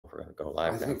go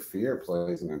live now. I think fear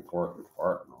plays an important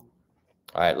part.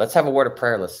 All right, let's have a word of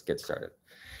prayer. Let's get started.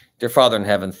 Dear Father in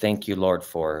heaven, thank you, Lord,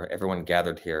 for everyone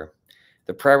gathered here.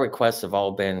 The prayer requests have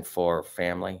all been for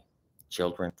family,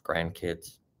 children,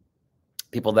 grandkids,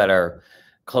 people that are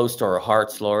close to our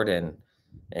hearts, Lord, and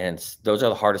those are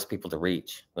the hardest people to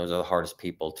reach. Those are the hardest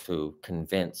people to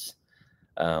convince,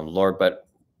 Lord. But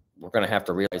we're going to have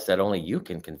to realize that only you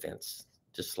can convince.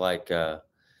 Just like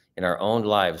in our own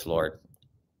lives, Lord,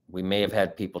 we may have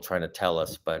had people trying to tell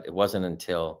us, but it wasn't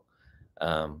until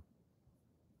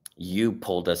you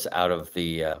pulled us out of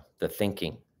the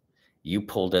thinking. You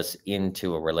pulled us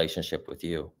into a relationship with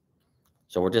you.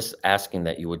 So we're just asking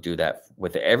that you would do that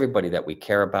with everybody that we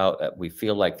care about, that we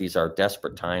feel like these are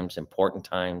desperate times, important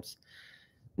times,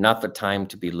 not the time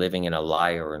to be living in a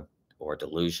lie or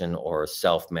delusion or a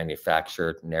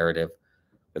self-manufactured narrative,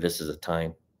 but this is a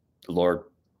time, Lord,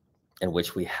 in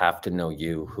which we have to know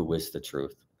you, who is the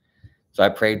truth. So I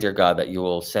pray, dear God, that you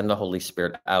will send the Holy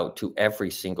Spirit out to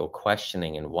every single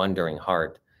questioning and wondering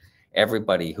heart,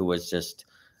 everybody who is just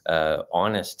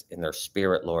honest in their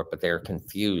spirit, Lord, but they're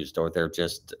confused or they're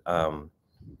just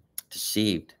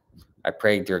deceived. I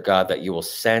pray, dear God, that you will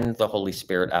send the Holy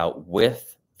Spirit out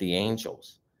with the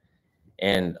angels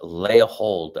and lay a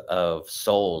hold of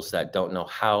souls that don't know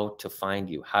how to find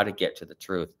you, how to get to the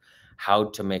truth, how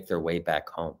to make their way back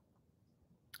home.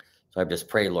 So I just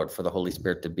pray, Lord, for the Holy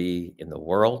Spirit to be in the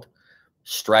world,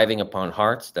 striving upon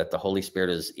hearts, that the Holy Spirit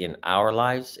is in our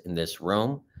lives, in this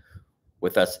room,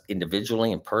 with us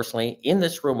individually and personally, in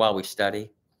this room while we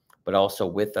study, but also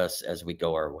with us as we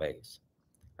go our ways.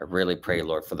 I really pray,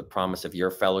 Lord, for the promise of your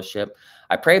fellowship.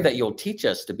 I pray that you'll teach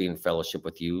us to be in fellowship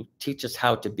with you, teach us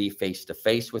how to be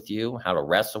face-to-face with you, how to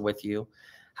wrestle with you,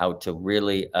 how to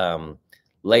really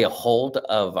lay a hold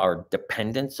of our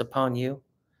dependence upon you,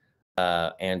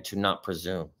 and to not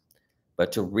presume,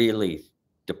 but to really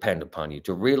depend upon you,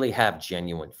 to really have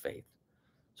genuine faith.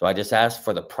 So I just ask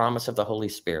for the promise of the Holy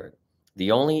Spirit. The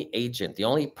only agent, the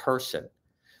only person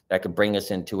that could bring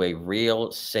us into a real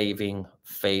saving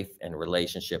faith and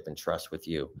relationship and trust with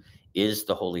you is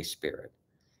the Holy Spirit.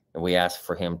 And we ask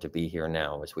for him to be here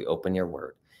now as we open your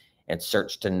word and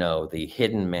search to know the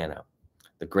hidden manna,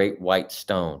 the great white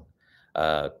stone,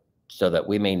 so that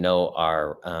we may know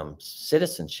our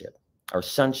citizenship, our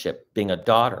sonship, being a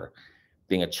daughter,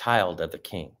 being a child of the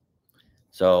King.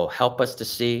 So help us to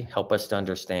see, help us to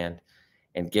understand,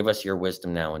 and give us your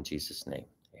wisdom now in Jesus' name.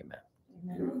 Amen.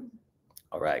 Amen.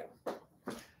 All right.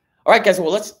 All right, guys.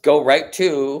 Well, let's go right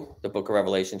to the book of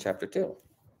Revelation, chapter 2.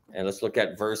 And let's look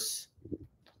at verse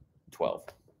 12.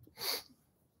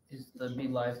 Is the Be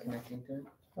Live connecting to it?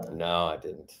 No, I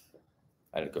didn't.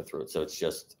 I didn't go through it. So it's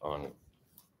just on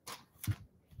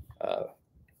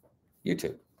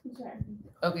YouTube.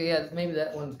 Okay, yeah, maybe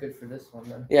that one's good for this one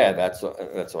then. Yeah, that's what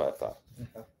I thought.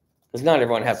 Okay. Because not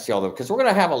everyone has to see all them. Because we're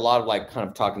going to have a lot of like kind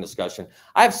of talk and discussion.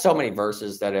 I have so many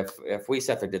verses that if we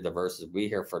sat there and did the verses, we'd be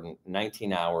here for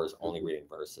 19 hours only reading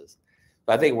verses.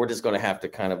 But I think we're just going to have to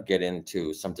kind of get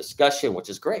into some discussion, which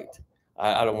is great.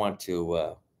 I don't want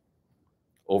to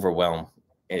overwhelm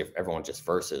everyone just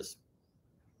verses.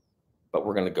 But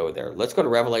we're going to go there. Let's go to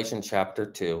Revelation chapter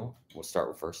 2. We'll start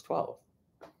with verse 12.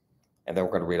 And then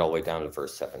we're going to read all the way down to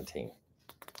verse 17.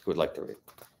 Who would like to read?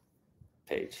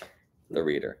 Paige, the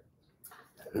reader.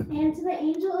 And to the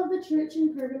angel of the church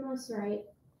in Pergamos write,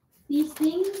 these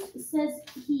things says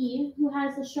he who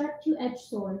has a sharp two-edged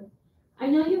sword. I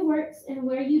know your works and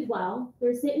where you dwell,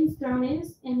 where Satan's throne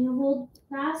is, and you hold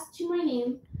fast to my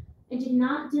name, and did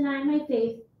not deny my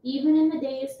faith, even in the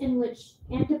days in which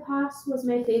Antipas was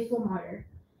my faithful martyr,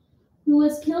 who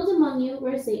was killed among you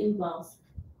where Satan dwells.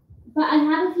 But I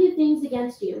have a few things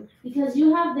against you, because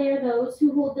you have there those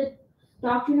who hold the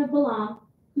doctrine of Balaam,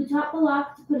 who taught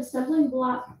Balak to put a stumbling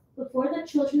block before the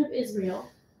children of Israel,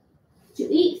 to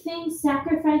eat things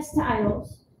sacrificed to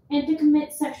idols, and to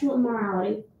commit sexual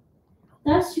immorality.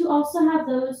 Thus you also have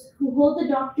those who hold the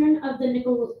doctrine of the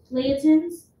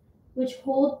Nicolaitans,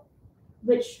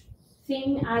 which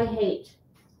thing I hate.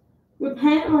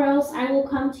 Repent, or else I will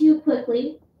come to you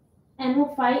quickly, and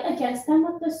will fight against them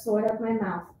with the sword of my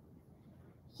mouth.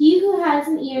 He who has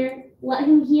an ear, let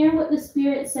him hear what the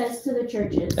Spirit says to the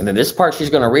churches. And then this part she's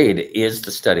going to read is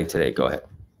the study today. Go ahead.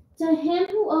 To him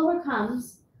who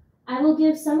overcomes, I will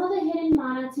give some of the hidden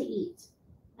manna to eat,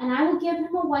 and I will give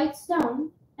him a white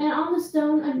stone, and on the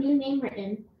stone a new name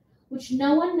written, which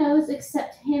no one knows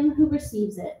except him who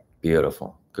receives it.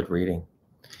 Beautiful. Good reading.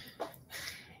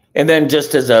 And then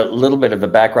just as a little bit of a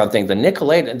background thing, the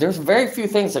Nicolaitans, there's very few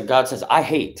things that God says, I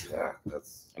hate. Yeah,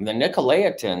 and the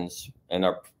Nicolaitans in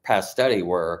our past study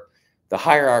were the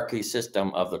hierarchy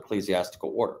system of the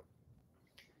ecclesiastical order.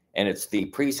 And it's the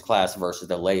priest class versus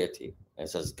the laity. And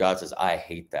it says, God says, I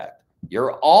hate that.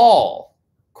 You're all,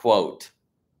 quote,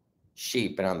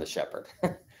 sheep, and I'm the shepherd.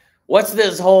 What's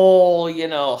this whole,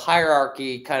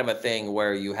 hierarchy kind of a thing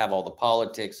where you have all the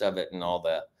politics of it and all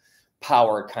the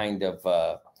power kind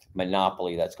of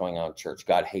monopoly that's going on in church?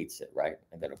 God hates it, right?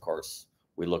 And then, of course,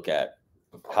 we look at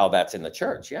how that's in the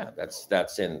church. Yeah,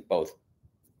 that's in both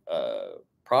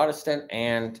Protestant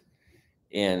and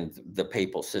in the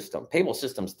papal system. Papal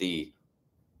system's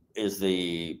is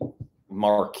the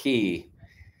marquee,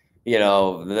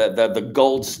 the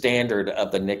gold standard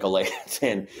of the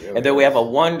Nicolaitans. And then we have a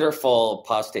wonderful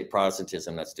apostate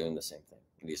Protestantism that's doing the same thing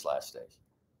in these last days.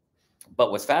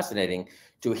 But what's fascinating,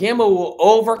 to him who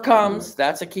overcomes,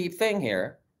 that's a key thing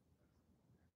here,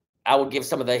 I will give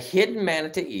some of the hidden manna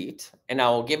to eat, and I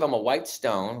will give him a white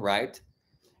stone, right?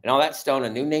 And on that stone, a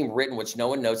new name written, which no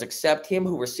one knows except him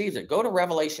who receives it. Go to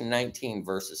Revelation 19,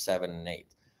 verses 7 and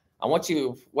 8. I want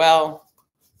you, well,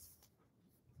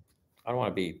 I don't want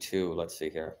to be too, let's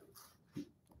see here.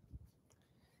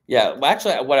 Yeah, well,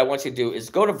 actually, what I want you to do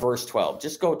is go to verse 12.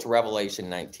 Just go to Revelation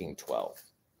 19, 12.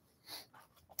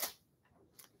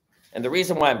 And the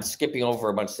reason why I'm skipping over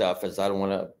a bunch of stuff is I don't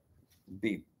want to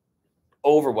be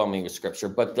overwhelming with scripture.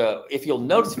 But if you'll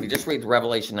notice, if you just read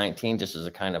Revelation 19, just as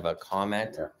a kind of a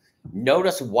comment,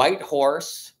 notice white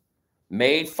horse,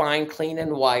 made fine, clean,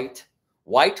 and white,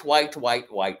 white, white, white,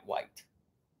 white, white.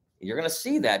 You're going to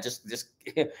see that just,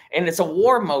 and it's a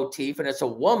war motif, and it's a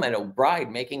woman, a bride,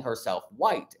 making herself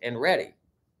white and ready.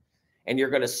 And you're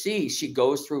going to see she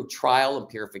goes through trial and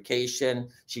purification.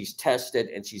 She's tested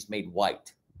and she's made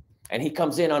white. And he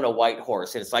comes in on a white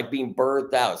horse, and it's like being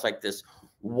birthed out. It's like this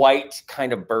white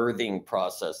kind of birthing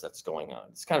process that's going on.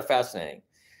 It's kind of fascinating.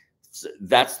 So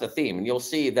that's the theme. And you'll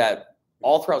see that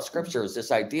all throughout scripture is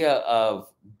this idea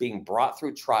of being brought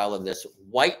through trial, and this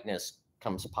whiteness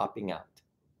comes popping out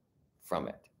from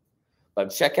it. But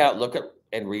check out, look at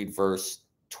and read verse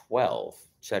 12.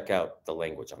 Check out the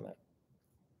language on that.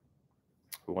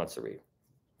 Who wants to read?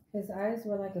 His eyes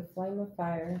were like a flame of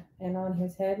fire, and on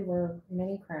his head were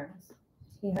many crowns.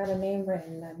 He had a name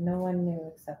written that no one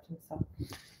knew except himself.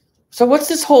 So what's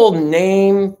this whole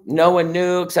name no one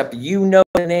knew except you know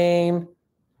the name?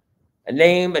 A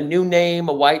name, a new name,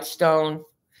 a white stone.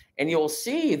 And you'll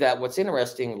see that what's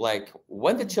interesting, like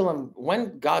when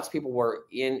God's people were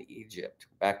in Egypt,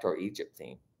 back to our Egypt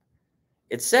theme,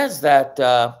 it says that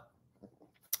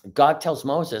God tells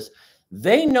Moses,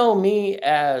 they know me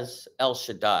as El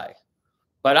Shaddai,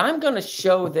 but I'm going to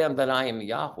show them that I am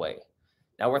Yahweh.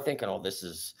 Now we're thinking, oh, this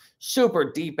is super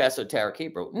deep esoteric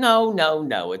Hebrew. No, no,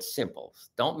 no. It's simple.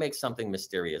 Don't make something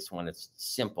mysterious when it's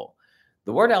simple.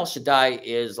 The word El Shaddai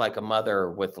is like a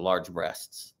mother with large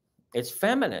breasts. It's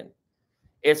feminine.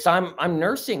 It's I'm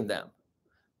nursing them,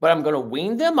 but I'm going to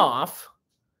wean them off.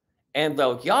 And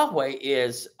though Yahweh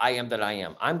is I am that I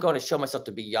am, I'm going to show myself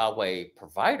to be Yahweh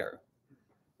provider.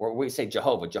 Or we say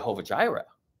Jehovah Jireh,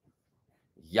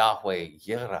 Yahweh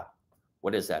Yireh.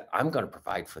 What is that? I'm going to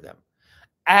provide for them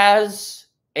as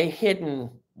a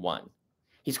hidden one.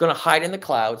 He's going to hide in the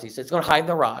clouds. He says he's going to hide in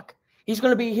the rock. He's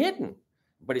going to be hidden,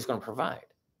 but he's going to provide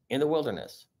in the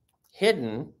wilderness.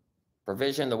 Hidden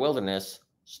provision in the wilderness,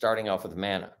 starting off with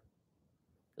manna.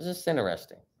 This is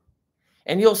interesting.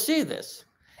 And you'll see this.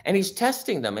 And he's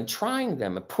testing them and trying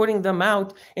them and putting them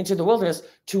out into the wilderness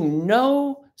to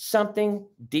know something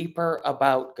deeper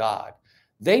about God.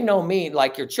 They know me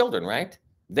like your children, right?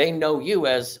 They know you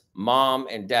as mom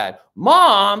and dad.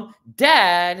 Mom,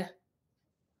 dad.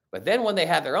 But then when they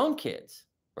have their own kids,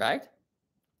 right?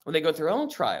 When they go through their own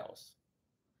trials,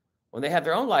 when they have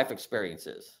their own life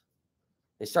experiences,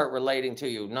 they start relating to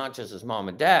you not just as mom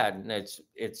and dad. And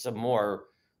it's a more,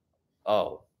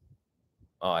 oh,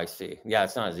 I see. Yeah,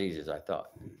 it's not as easy as I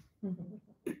thought.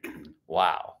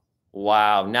 Wow.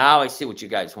 Wow. Now I see what you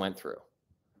guys went through.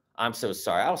 I'm so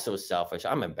sorry. I was so selfish.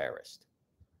 I'm embarrassed.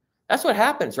 That's what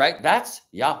happens, right? That's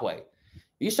Yahweh.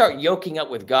 You start yoking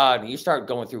up with God and you start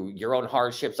going through your own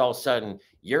hardships. All of a sudden,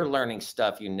 you're learning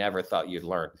stuff you never thought you'd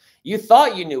learn. You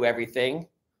thought you knew everything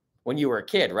when you were a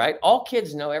kid, right? All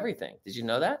kids know everything. Did you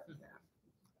know that? Yeah.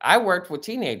 I worked with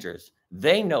teenagers.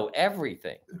 They know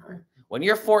everything. When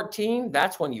you're 14,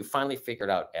 that's when you finally figured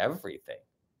out everything.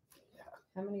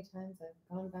 How many times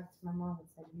I've gone back to my mom and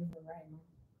said, you were right, Mom.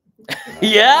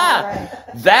 Yeah, Right.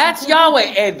 That's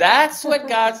Yahweh. And that's what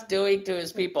God's doing to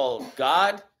his people.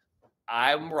 God,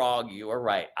 I'm wrong. You are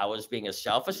right. I was being a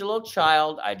selfish little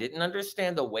child. I didn't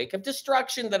understand the wake of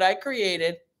destruction that I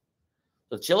created.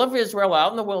 The children of Israel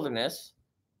out in the wilderness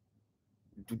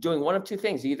doing one of two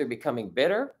things, either becoming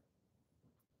bitter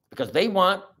because they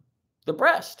want the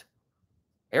breast.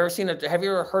 Have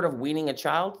you ever heard of weaning a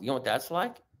child? You know what that's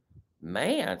like?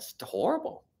 Man, it's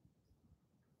horrible.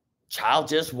 Child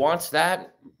just wants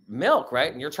that milk,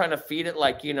 right? And you're trying to feed it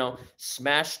like,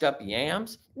 smashed up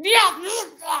yams.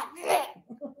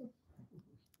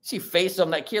 She faced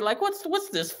on that kid like, what's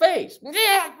this face?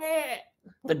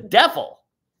 The devil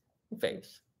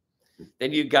face.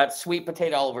 Then you got sweet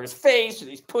potato all over his face, and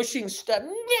he's pushing stuff.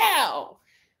 No.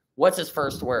 What's his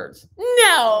first words?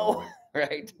 No.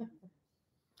 Right?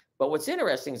 But what's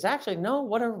interesting is actually, no,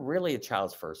 what are really a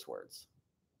child's first words?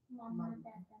 Mama,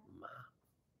 Ma.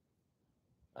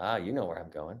 Ah, you know where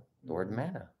I'm going. The word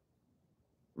manna.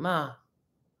 Ma.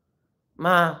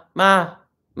 Ma. Ma.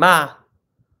 Ma.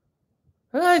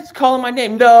 It's calling my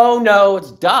name. No,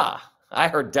 it's da. I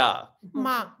heard da.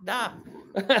 Ma, da.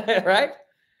 Right?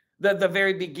 The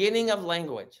very beginning of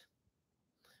language.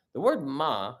 The word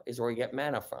ma is where you get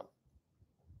manna from.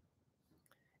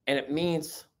 And it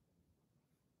means,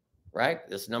 right?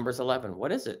 This number's 11.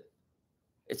 What is it?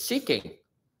 It's seeking.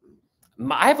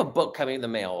 I have a book coming in the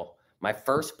mail. My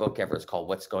first book ever is called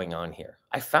What's Going On Here.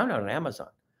 I found it on Amazon.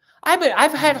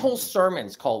 I've had whole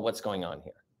sermons called What's Going On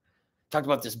Here. Talked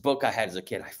about this book I had as a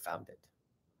kid. I found it.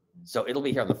 So it'll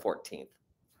be here on the 14th.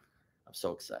 I'm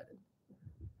so excited.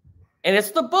 And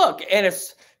it's the book. And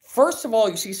it's, first of all,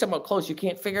 you see someone close, you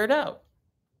can't figure it out.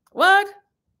 What?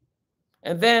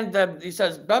 And then he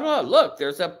says, blah, blah, look,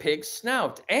 there's a pig's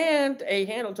snout and a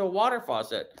handle to a water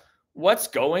faucet. What's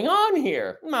going on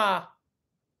here? Ma.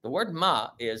 The word ma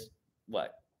is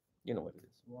what? You know what it is.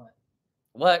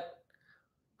 What?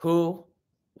 Who?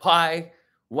 Why?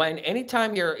 When?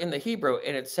 Anytime you're in the Hebrew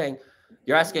and it's saying,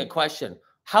 you're asking a question.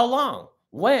 How long?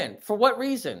 When? For what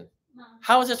reason? Ma.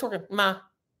 How is this working? Ma.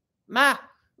 Ma.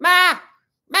 Ma.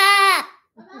 Ma.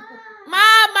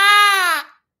 Ma. Ma.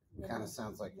 Kind of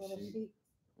sounds like a sheep.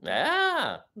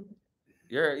 Yeah.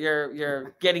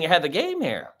 You're getting ahead of the game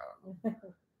here.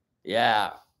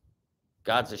 Yeah.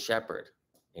 God's a shepherd.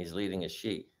 He's leading his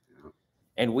sheep.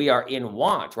 And we are in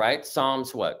want, right?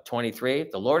 Psalms what? 23.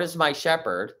 The Lord is my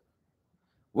shepherd.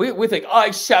 We think,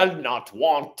 I shall not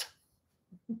want.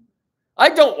 I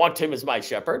don't want him as my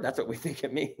shepherd. That's what we think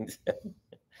it means.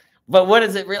 But what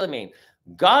does it really mean?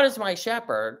 God is my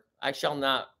shepherd. I shall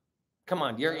not. Come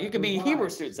on, you could be Hebrew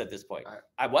students at this point.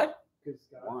 I what?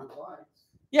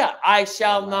 Yeah, I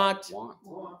shall not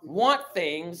want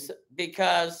things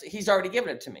because he's already given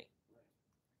it to me.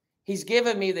 He's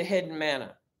given me the hidden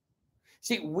manna.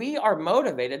 See, we are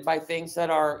motivated by things that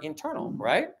are internal,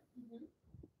 right?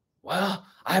 Well,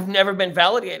 I've never been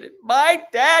validated. My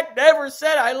dad never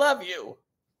said I love you.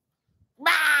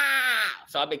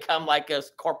 So I become like a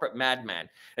corporate madman,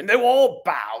 and they will all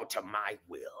bow to my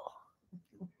will.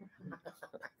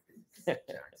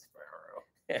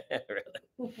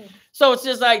 Really. So it's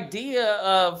this idea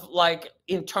of like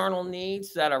internal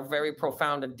needs that are very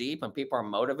profound and deep, and people are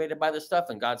motivated by this stuff.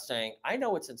 And God's saying, I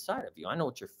know what's inside of you. I know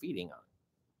what you're feeding on.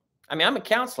 I mean, I'm a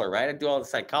counselor, right? I do all the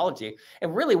psychology.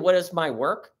 And really, what is my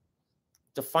work?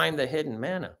 To find the hidden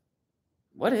manna.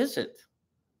 What is it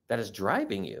that is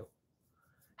driving you?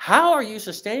 How are you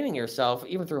sustaining yourself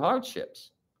even through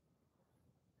hardships?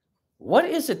 What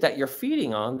is it that you're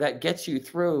feeding on that gets you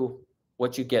through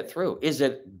what you get through? Is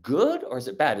it good or is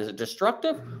it bad? Is it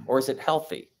destructive or is it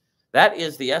healthy? That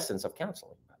is the essence of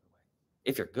counseling, by the way,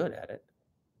 if you're good at it.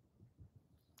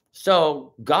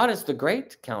 So God is the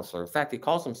great counselor. In fact, he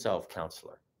calls himself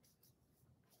counselor.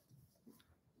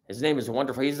 His name is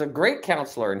wonderful. He's a great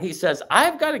counselor. And he says,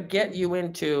 I've got to get you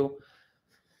into,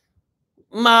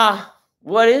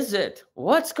 what is it?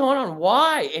 What's going on?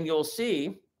 Why? And you'll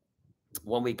see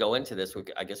when we go into this,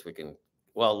 I guess we can,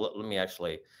 well,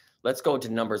 let's go to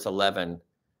Numbers 11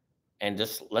 and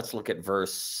just let's look at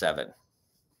verse 7.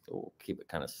 We'll keep it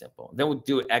kind of simple. Then we'll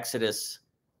do Exodus.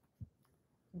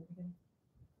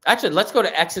 Actually, let's go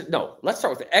to Exodus. No, let's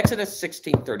start with Exodus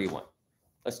 16:31.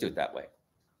 Let's do it that way.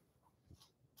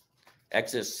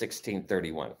 Exodus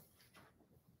 16:31.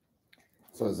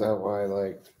 So is that why,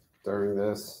 like, during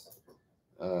this,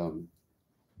 the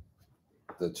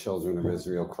children of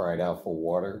Israel cried out for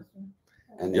water,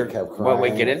 and they kept crying? Well, we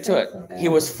get into it. He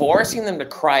was forcing them to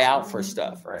cry out for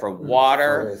stuff, for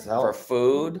water, for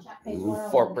food,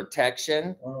 for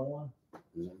protection.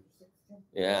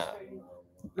 Yeah.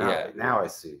 Now I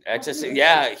see.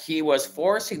 He was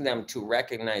forcing them to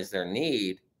recognize their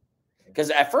need. Because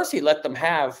at first he let them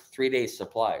have 3 days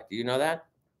supply. Do you know that?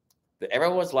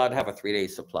 Everyone was allowed to have a 3-day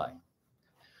supply.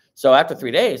 So after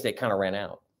 3 days, they kind of ran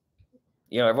out.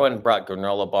 Everyone brought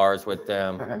granola bars with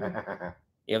them.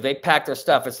 They packed their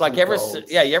stuff. It's like, you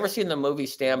ever seen the movie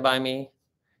Stand By Me?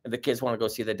 And the kids want to go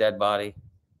see the dead body.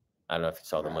 I don't know if you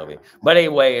saw the movie, but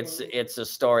anyway, it's a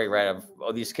story, right?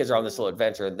 Of these kids are on this little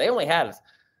adventure. They only had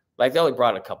they only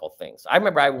brought a couple things. I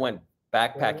remember I went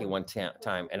backpacking one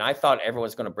time, and I thought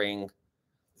everyone's going to bring.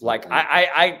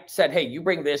 I said, hey, you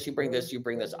bring this, you bring this, you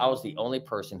bring this. I was the only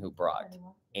person who brought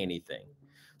anything.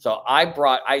 So I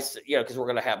brought, because we're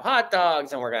going to have hot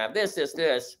dogs and we're going to have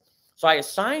this. So I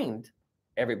assigned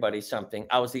everybody something.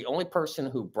 I was the only person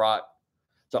who brought.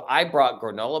 So I brought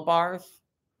granola bars,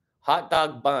 hot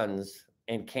dog buns,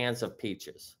 and cans of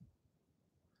peaches.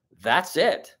 That's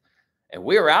it. And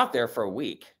we were out there for a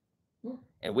week.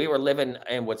 And we were living,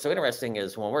 and what's so interesting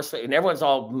is when and everyone's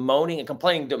all moaning and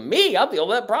complaining to me, I'm the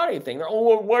only one that brought anything. They're,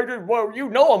 oh, well, you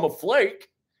know I'm a flake.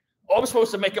 Oh, I'm supposed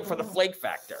to make up for the flake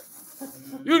factor.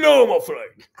 You know I'm a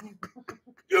flake.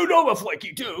 You know I'm a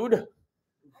flaky dude.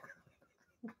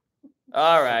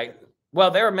 All right.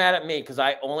 Well, they were mad at me because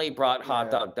I only brought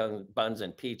hot dog buns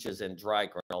and peaches and dry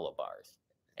granola bars.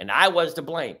 And I was to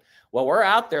blame. Well, we're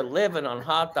out there living on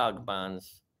hot dog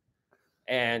buns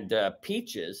and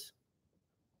peaches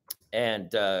and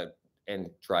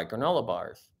dry granola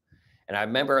bars. And I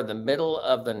remember in the middle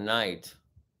of the night,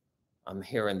 I'm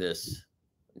hearing this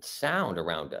sound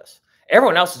around us.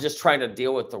 Everyone else is just trying to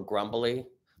deal with the rumbly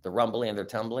and the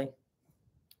tumbly.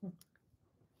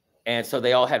 And so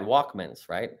they all had Walkmans,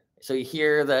 right? So you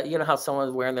hear how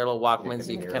someone's wearing their little Walkmans,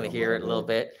 you can kind of hear it a little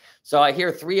bit. So I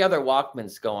hear 3 other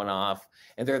Walkmans going off,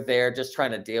 and they're there just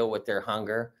trying to deal with their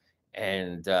hunger.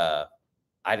 And I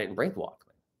didn't bring Walkman.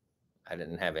 I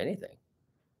didn't have anything.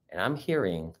 And I'm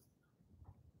hearing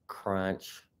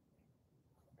crunch.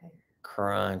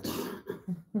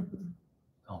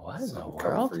 Oh, what in the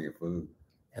world? For your food.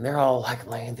 And they're all like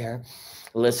laying there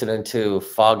listening to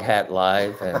Foghat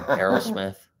Live and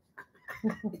Aerosmith.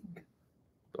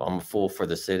 I'm a fool for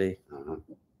the city.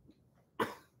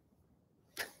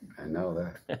 I know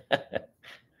that.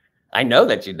 I know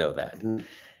that you know that.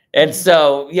 And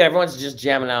so, everyone's just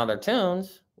jamming out on their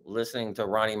tunes, listening to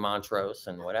Ronnie Montrose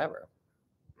and whatever.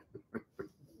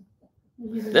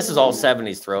 This is all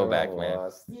 70s throwback, man.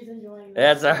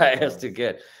 That's all right. That's too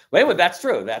good. But anyway, that's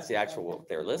true. That's the actual what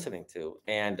they're listening to.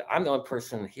 And I'm the only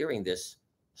person hearing this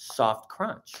soft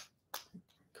crunch.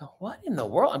 Go, what in the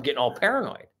world? I'm getting all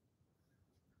paranoid.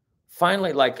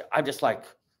 Finally, I'm just like,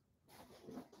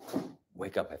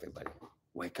 wake up, everybody.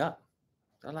 Wake up.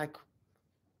 They're like,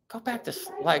 go back to,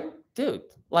 dude,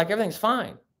 everything's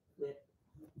fine.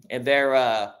 And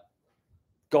they're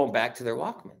going back to their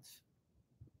Walkmans.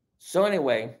 So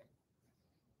anyway,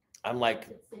 I'm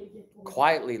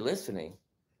quietly listening.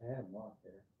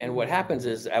 And what happens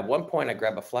is at one point I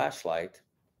grab a flashlight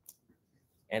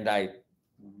and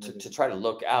to try to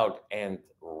look out, and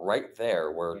right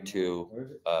there were 2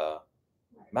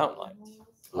 mountain lions.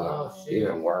 Oh,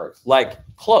 even worse.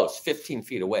 Close, 15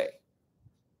 feet away.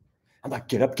 I'm like,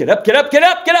 get up, get up, get up, get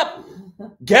up, get up.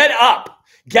 Get up.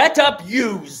 Get up,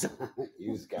 use.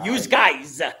 Use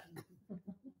guys.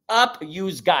 Up,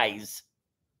 use guys.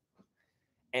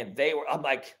 And I'm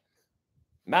like,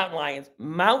 mountain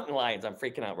lions, I'm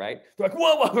freaking out, right? They're like,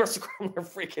 whoa, we're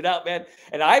freaking out, man.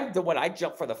 And I'm the one, I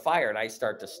jump for the fire and I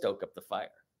start to stoke up the fire.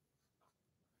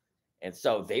 And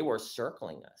so they were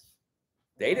circling us.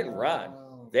 They didn't run.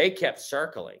 They kept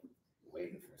circling.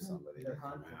 Waiting for somebody to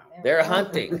come out. They're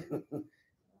hunting.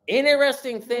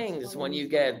 Interesting things when you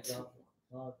get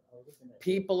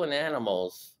people and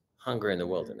animals hungry in the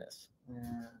wilderness.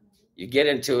 You get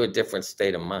into a different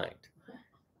state of mind.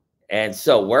 And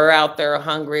so we're out there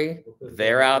hungry.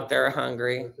 They're out there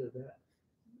hungry.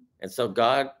 And so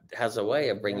God has a way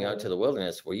of bringing you out to the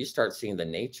wilderness where you start seeing the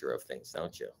nature of things,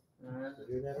 don't you?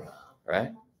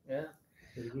 Right? Yeah.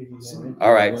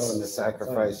 All right. Willing to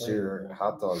sacrifice your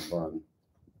hot dog bun.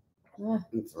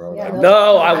 Throw it out.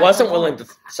 No, I wasn't willing to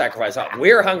sacrifice.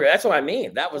 We're hungry. That's what I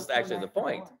mean. That was actually the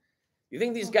point. You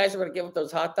think these guys are going to give up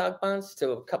those hot dog buns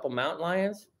to a couple mountain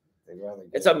lions?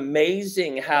 It's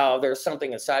amazing how there's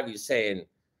something inside of you saying,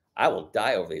 I will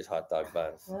die over these hot dog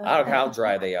buns. I don't know how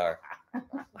dry they are.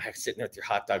 I'm sitting there with your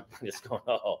hot dog bun just going,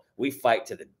 oh, we fight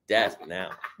to the death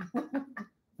now.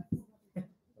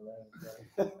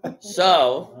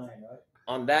 So,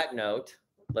 on that note,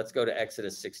 let's go to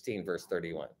Exodus 16, verse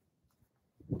 31.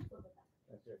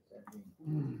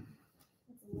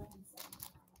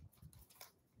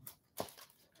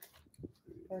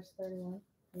 Verse 31.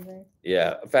 Okay.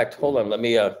 Yeah. In fact, hold on. Let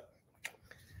me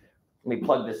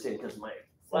plug this in because my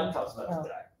laptop's about to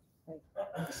die.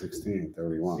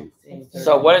 16:31.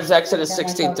 So what does Exodus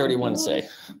 16:31 say?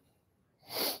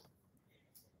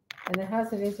 And the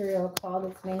house of Israel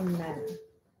called its name Manna,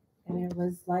 and it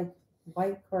was like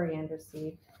white coriander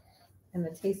seed. and the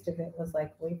taste of it was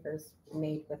like wafers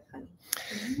made with honey.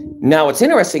 Now, what's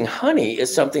interesting, honey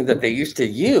is something that they used to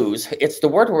use. It's the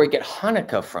word where we get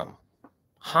Hanukkah from.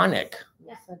 Hanukkah,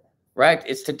 You said that. right?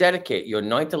 It's to dedicate. You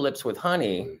anoint the lips with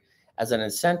honey as an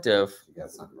incentive. You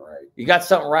got something right. You got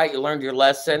something right. You learned your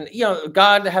lesson. You know,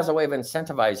 God has a way of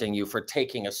incentivizing you for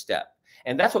taking a step.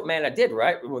 And that's what manna did,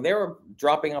 right? When they were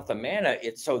dropping off the manna,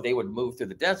 it's so they would move through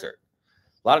the desert.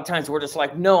 A lot of times we're just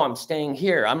like, no, I'm staying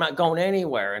here. I'm not going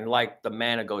anywhere. And like the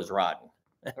manna goes rotten,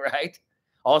 right?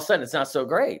 All of a sudden, it's not so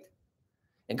great.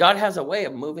 And God has a way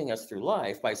of moving us through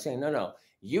life by saying, no,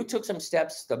 you took some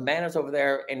steps. The manna's over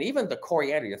there. And even the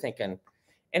coriander, you're thinking,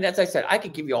 and as I said, I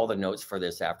could give you all the notes for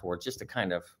this afterwards, just to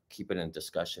kind of keep it in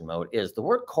discussion mode, is the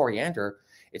word coriander.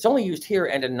 It's only used here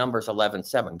and in Numbers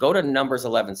 11:7. Go to Numbers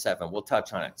 11:7. We'll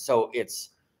touch on it. So it's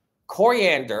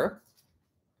coriander,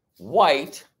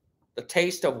 white, the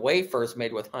taste of wafers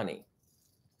made with honey.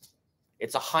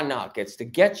 It's a hanak. It's to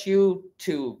get you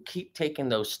to keep taking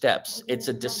those steps. It's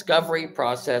a discovery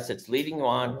process. It's leading you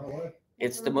on.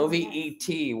 It's the movie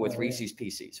E.T. with Reese's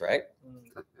Pieces, right?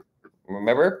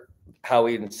 Remember how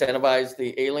we incentivized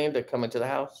the alien to come into the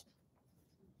house?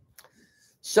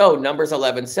 So Numbers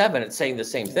 11:7, it's saying the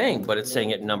same thing, but it's saying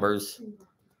it in Numbers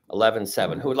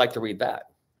 11:7. Who would like to read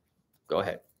that? Go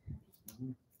ahead.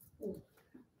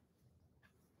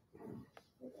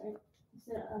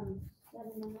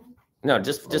 No,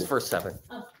 just verse 7.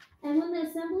 And when the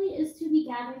assembly is to be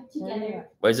gathered together.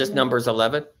 What is this, Numbers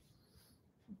 11?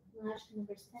 No, actually,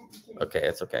 Numbers 10. Okay,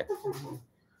 it's okay.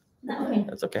 No, okay.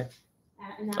 That's okay.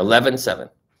 Now- 11:7.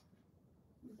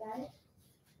 You got it?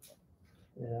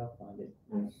 Yeah, I'll find it.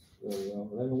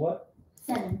 What?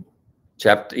 7.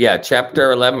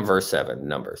 Chapter 11, verse 7,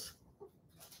 Numbers.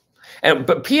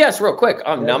 But P.S. real quick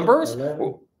on Numbers,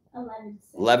 11.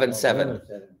 11:7.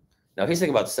 No, he's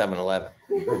thinking about 7-Eleven.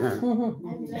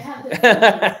 I have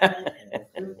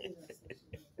the-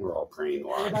 We're all praying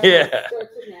live. Yeah.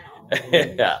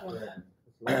 Yeah.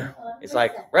 Yeah. It's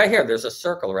like right here, there's a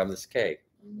circle around this cake.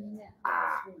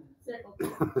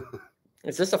 Circle.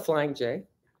 Is this a flying J?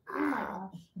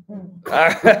 Oh my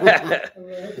gosh. All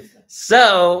right.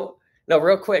 So, no,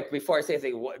 real quick, before I say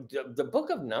anything, the book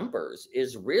of Numbers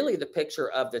is really the picture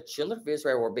of the children of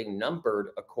Israel were being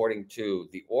numbered according to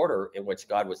the order in which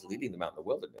God was leading them out in the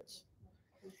wilderness.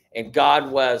 And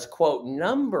God was, quote,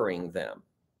 numbering them.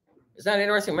 Isn't that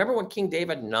interesting? Remember when King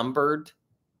David numbered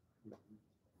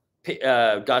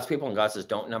God's people, and God says,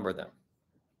 don't number them.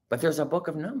 But there's a book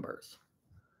of Numbers.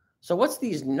 So what's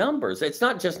these numbers? It's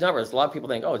not just numbers. A lot of people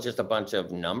think, oh, it's just a bunch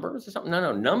of numbers or something.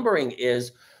 No, numbering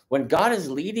is when God is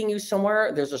leading you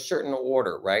somewhere, there's a certain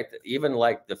order, right? Even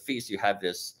like the feast, you have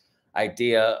this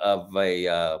idea of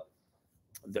the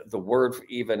word for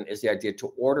even is the idea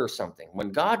to order something.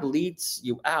 When God leads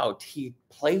you out, he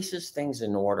places things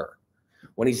in order.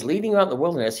 When he's leading you out in the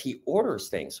wilderness, he orders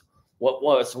things. What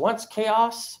was once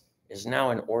chaos is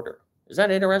now in order. Is that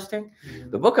interesting?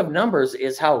 The book of Numbers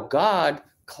is how God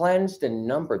cleansed and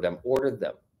numbered them, ordered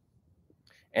them.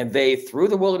 And they, through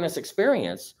the wilderness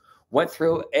experience, went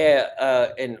through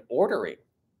an ordering.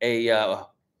 They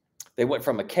went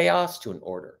from a chaos to an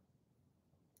order.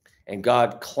 And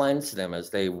God cleansed them as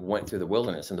they went through the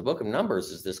wilderness. And the book of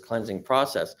Numbers is this cleansing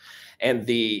process. And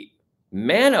the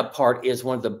manna part is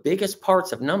one of the biggest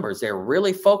parts of Numbers. They're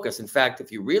really focused. In fact,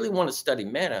 if you really want to study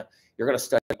manna, you're going to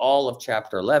study all of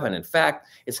chapter 11. In fact,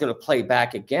 it's going to play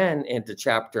back again into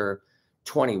chapter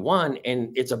 21.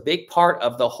 And it's a big part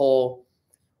of the whole,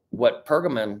 what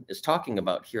Pergamum is talking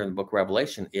about here in the book of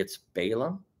Revelation. It's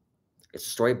Balaam. It's the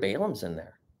story of Balaam's in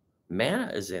there.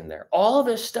 Manna is in there. All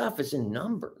this stuff is in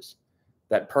Numbers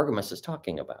that Pergamus is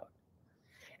talking about.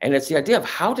 And it's the idea of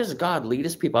how does God lead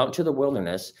his people out into the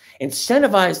wilderness,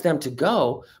 incentivize them to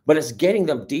go, but it's getting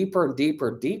them deeper and deeper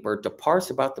and deeper to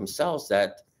parse about themselves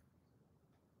that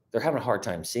they're having a hard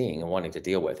time seeing and wanting to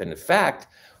deal with. And in fact,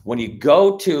 when you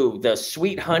go to the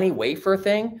sweet honey wafer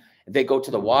thing, they go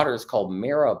to the waters called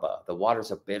Meribah, the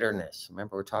waters of bitterness.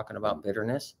 Remember we're talking about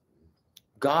bitterness?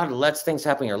 God lets things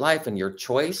happen in your life, and your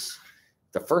choice,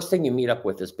 the first thing you meet up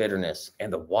with is bitterness,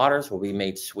 and the waters will be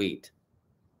made sweet,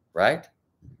 right?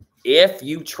 If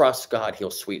you trust God,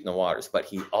 he'll sweeten the waters, but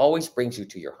he always brings you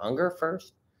to your hunger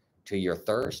first, to your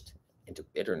thirst, and to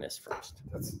bitterness first.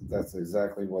 That's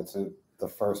exactly what's in the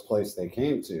first place they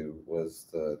came to was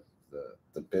the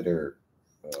bitter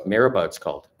Meribah, it's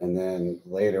called. and then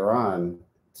later on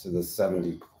to the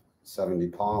 70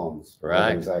 palms,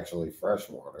 Right. There's actually fresh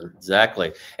water.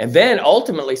 Exactly. And then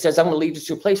ultimately says, I'm going to lead you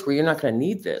to a place where you're not going to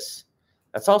need this.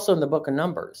 That's also in the book of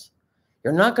Numbers.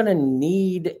 You're not going to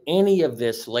need any of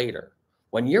this later.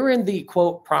 When you're in the,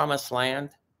 quote, promised land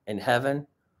in heaven,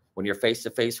 when you're face to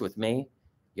face with me,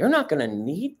 you're not going to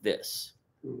need this.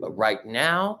 But right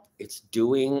now, it's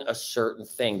doing a certain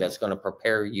thing that's going to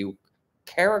prepare you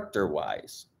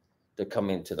character-wise to come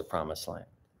into the promised land.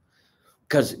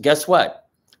 Because guess what?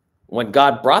 When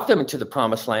God brought them into the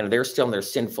promised land, and they're still in their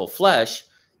sinful flesh,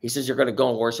 he says, you're going to go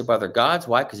and worship other gods.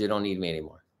 Why? Because you don't need me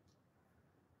anymore.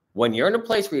 When you're in a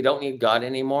place where you don't need God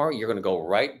anymore, you're going to go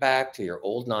right back to your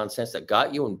old nonsense that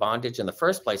got you in bondage in the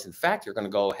first place. In fact, you're going to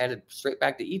go headed straight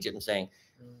back to Egypt and saying,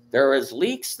 there is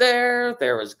leeks there,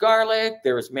 there is garlic,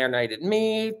 there is marinated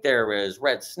meat, there is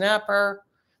red snapper,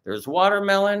 there's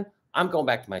watermelon. I'm going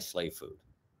back to my slave food.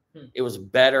 It was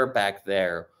better back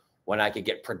there when I could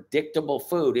get predictable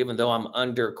food, even though I'm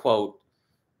under, quote,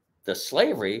 the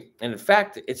slavery. And in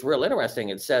fact, it's real interesting.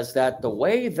 It says that the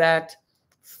way that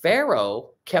Pharaoh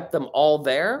kept them all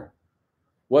there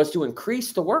was to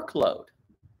increase the workload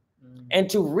and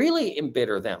to really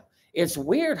embitter them. It's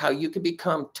weird how you can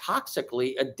become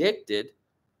toxically addicted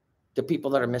to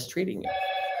people that are mistreating you.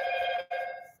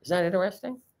 Isn't that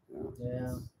interesting?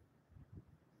 Yeah.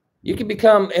 You can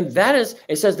become, and that is,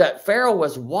 it says that Pharaoh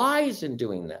was wise in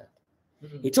doing that.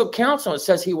 He took counsel. It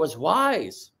says he was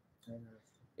wise.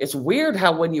 It's weird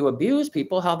how when you abuse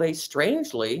people, how they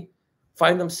strangely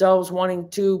find themselves wanting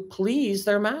to please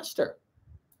their master.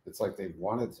 It's like they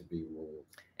wanted to be ruled.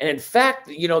 And in fact,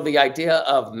 you know, the idea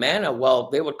of manna,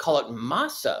 well, they would call it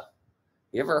masa.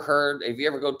 You ever heard, if you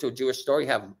ever go to a Jewish store, you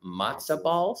have matzah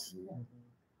balls?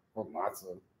 Or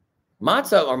matzah.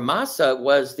 Matzah or masa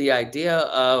was the idea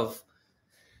of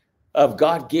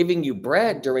God giving you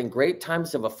bread during great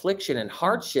times of affliction and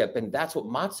hardship. And that's what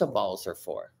matzah balls are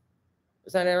for.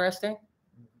 Is that interesting?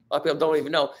 A lot of people don't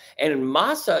even know. And in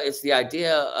masa, it's the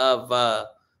idea of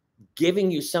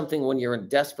giving you something when you're in a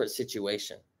desperate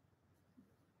situation.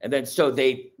 And then so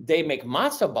they make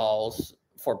matzah balls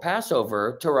for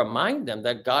Passover to remind them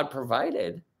that God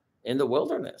provided in the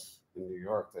wilderness. In New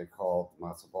York, they called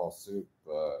matzo ball soup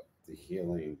the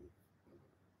healing.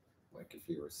 Like if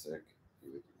you were sick,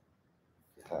 you would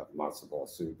have matzo ball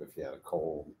soup. If you had a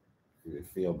cold, you would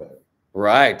feel better.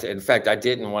 Right. In fact, I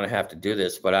didn't want to have to do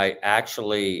this, but I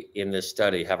actually, in this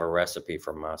study, have a recipe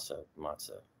for matzah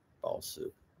ball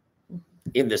soup.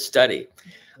 In the study.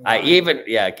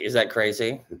 Is that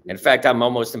crazy? In fact, I'm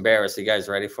almost embarrassed. You guys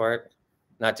ready for it?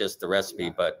 Not just the recipe,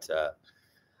 but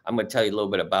I'm going to tell you a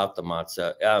little bit about the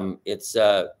matzah. It's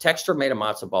texture made of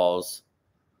matzah balls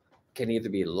can either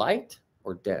be light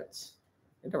or dense.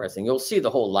 Interesting. You'll see the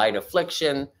whole light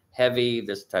affliction, heavy,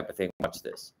 this type of thing. Watch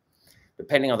this.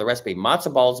 Depending on the recipe,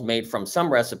 matzah balls made from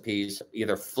some recipes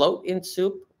either float in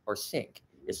soup or sink.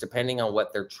 It's depending on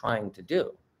what they're trying to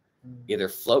do. Either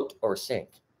float or sink.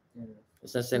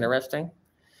 Isn't this interesting?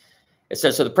 It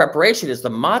says, so the preparation is the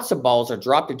matzah balls are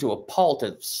dropped into a pot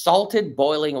of salted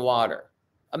boiling water.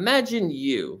 Imagine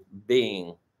you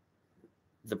being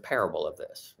the parable of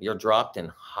this. You're dropped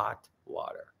in hot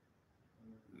water.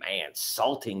 Man,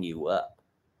 salting you up,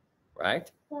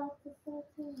 right?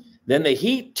 Then the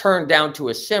heat turned down to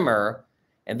a simmer,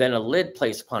 and then a lid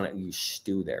placed upon it, and you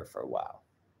stew there for a while.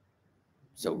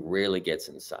 So it really gets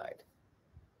inside.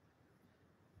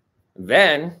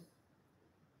 Then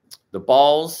the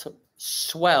balls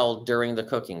swell during the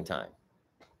cooking time.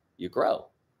 You grow.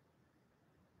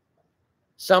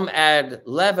 Some add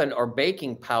leaven or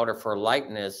baking powder for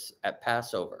lightness at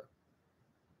Passover.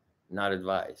 Not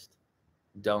advised.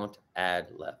 Don't add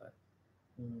leaven.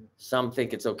 Some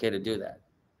think it's okay to do that.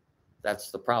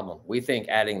 That's the problem. We think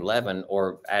adding leaven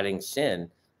or adding sin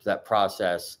to that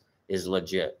process is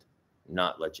legit.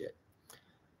 Not legit.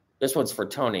 This one's for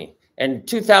Tony. In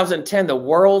 2010, the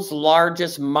world's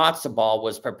largest matzah ball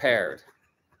was prepared.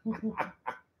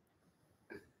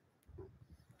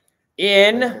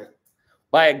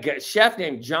 By a chef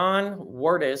named John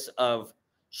Wardis of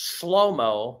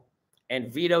Shlomo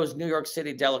and Vito's New York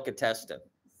City Delicatessen.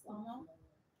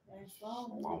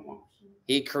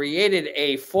 He created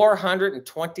a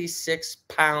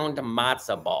 426-pound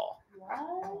matzah ball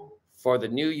for the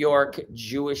New York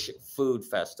Jewish Food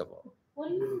Festival. What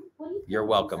do you You're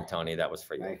welcome, Tony. That was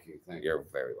for you. Thank you. Thank you. You're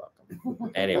very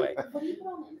welcome. Anyway, What do you put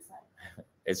on the inside?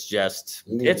 it's just,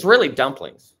 it's really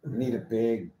dumplings. You need a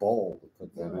big bowl to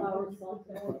put that in.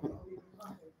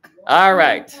 All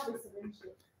right.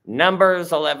 Numbers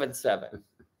 11:7.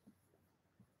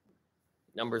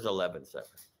 Numbers 11:7.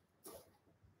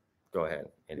 Go ahead.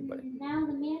 Anybody? Now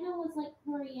the manna was like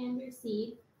coriander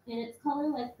seed, and its color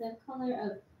like the color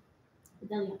of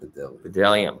bdellium.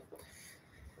 Bdellium.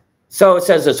 So it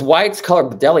says it's white's color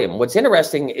bdellium. What's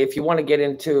interesting, if you want to get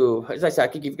into, as I said, I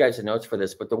could give you guys the notes for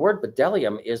this, but the word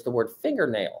bdellium is the word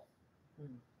fingernail.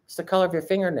 It's the color of your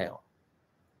fingernail.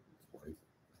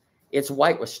 It's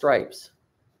white with stripes.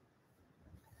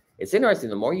 It's interesting.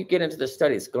 The more you get into the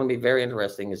study, it's going to be very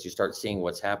interesting as you start seeing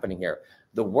what's happening here.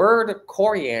 The word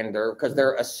coriander, because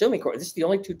they're assuming, this is the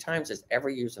only 2 times it's ever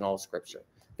used in all Scripture.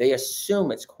 They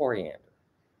assume it's coriander.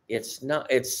 It's not.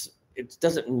 It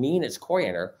doesn't mean it's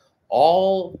coriander.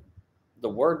 All the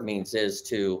word means is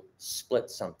to split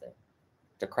something,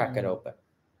 to crack it open.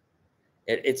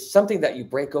 It's something that you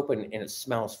break open and it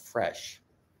smells fresh.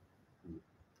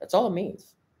 That's all it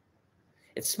means.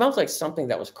 It smells like something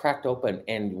that was cracked open.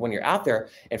 And when you're out there,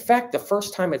 in fact, the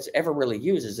first time it's ever really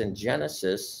used is in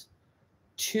Genesis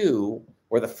 2,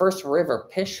 where the first river,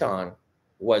 Pishon,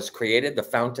 was created. The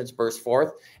fountains burst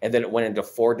forth, and then it went into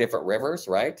 4 different rivers,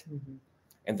 right? Mm-hmm.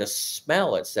 And the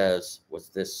smell, it says, was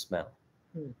this smell.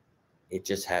 It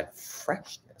just had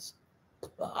freshness.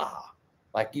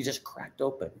 Like you just cracked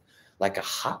open, like a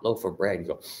hot loaf of bread. You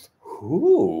go,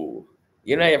 ooh.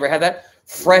 You know, you ever had that?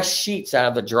 Fresh sheets out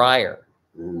of the dryer.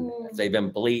 They've been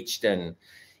bleached and,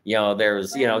 you know,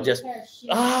 there's, you know, just,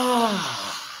 it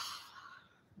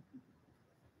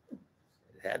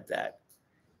had that.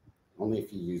 Only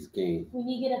if you use game. When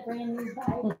you get a brand new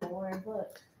Bible or a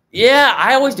book. Yeah,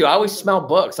 I always do. I always smell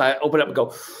books. I open up and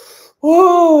go,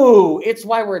 ooh, it's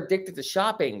why we're addicted to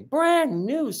shopping. Brand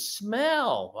new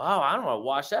smell. Wow, I don't want to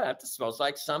wash that out. It smells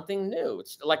like something new.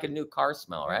 It's like a new car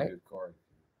smell, right?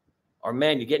 Or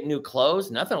man, you get new clothes,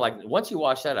 nothing like, once you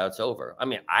wash that out, it's over. I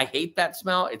mean, I hate that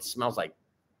smell. It smells like,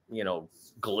 you know,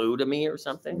 glue to me or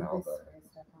something.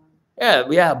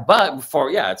 Yeah, but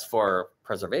it's for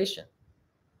preservation.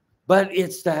 But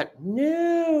it's that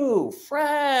new,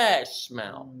 fresh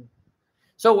smell.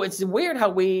 So it's weird how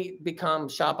we become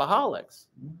shopaholics,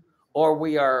 or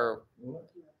we are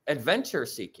adventure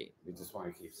seeking. We just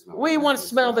want to keep smelling. We want to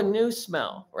smell the new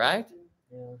smell, right?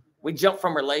 Yeah. We jump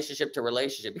from relationship to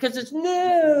relationship because it's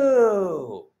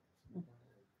new. Does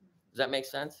that make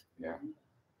sense? Yeah,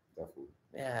 definitely.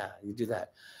 Yeah, you do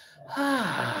that.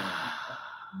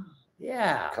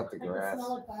 Yeah. Cut the grass.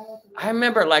 I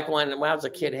remember like when I was a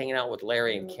kid hanging out with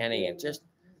Larry and Kenny, and just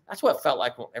that's what it felt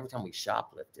like every time we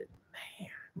shoplifted.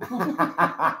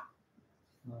 Man.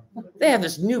 They have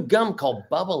this new gum called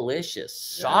Bubblicious.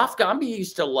 Soft gum. I'm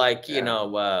used to like, you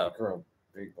know,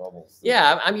 big bubbles.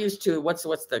 Yeah, I'm used to what's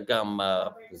the gum?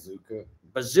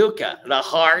 Bazooka. The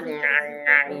hard.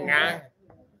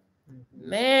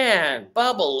 Man,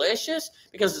 Bubblicious,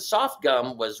 because the soft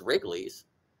gum was Wrigley's.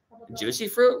 Juicy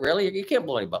Fruit, really? You can't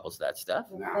blow any bubbles with that stuff.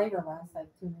 The flavor lasts like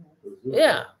 2 minutes.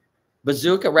 Yeah,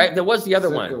 Bazooka, right? There was the other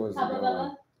one.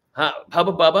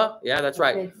 Hubba Bubba. Yeah, that's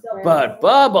right. But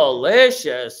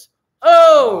Bubblicious.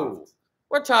 Oh,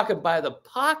 we're talking by the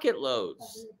pocket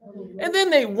loads. And then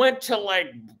they went to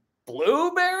like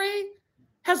blueberry.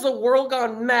 Has the world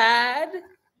gone mad?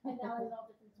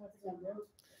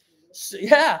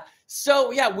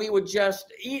 So yeah, we would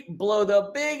just blow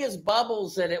the biggest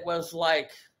bubbles, and it was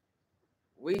like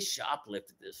we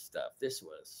shoplifted this stuff. This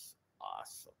was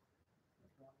awesome.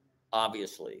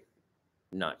 Obviously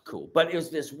not cool, but it was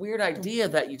this weird idea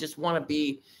that you just want to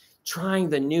be trying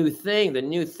the new thing,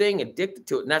 addicted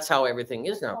to it. And that's how everything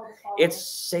is now. It's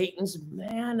Satan's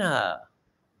manna.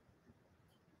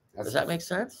 Does that make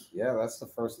sense? Yeah, that's the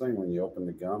first thing when you open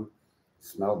the gum.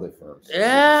 Smelled it first.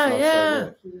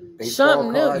 Yeah.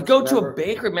 Something new. You go to a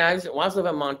bakery, man. When I was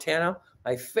living in Montana,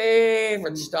 my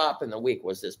favorite stop in the week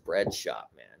was this bread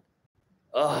shop,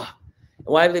 man.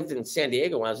 When I lived in San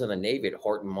Diego, when I was in the Navy at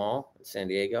Horton Mall in San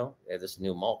Diego, they had this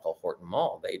new mall called Horton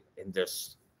Mall.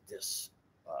 This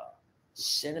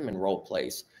cinnamon roll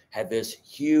place had this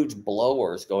huge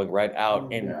blowers going right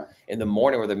out in the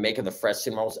morning where they're making the fresh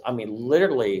cinnamon rolls. I mean,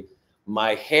 literally,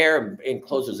 my hair and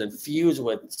clothes was infused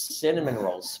with cinnamon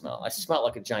roll smell. I smelled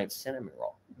like a giant cinnamon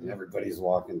roll. Everybody's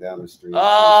walking down the street.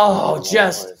 Oh,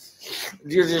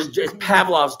 you're just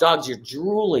Pavlov's dogs. You're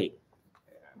drooling.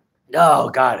 Oh,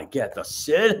 gotta get the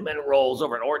cinnamon rolls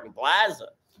over at Horton Plaza.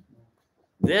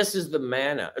 This is the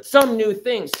manna. It's some new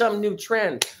thing, some new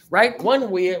trend, right?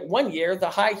 One year, the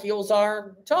high heels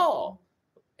are tall.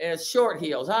 And it's short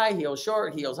heels, high heels,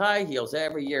 short heels, high heels.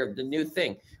 Every year, the new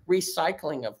thing.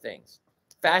 Recycling of things.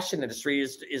 Fashion industry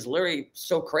is literally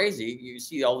so crazy. You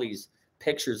see all these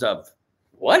pictures of,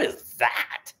 what is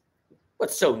that?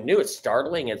 What's so new? It's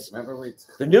startling.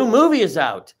 The new movie is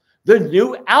out. The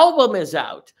new album is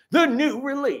out. The new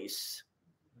release.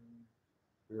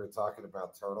 We were talking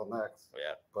about turtlenecks,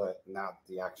 but not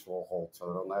the actual whole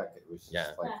turtleneck. It was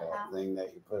just like a thing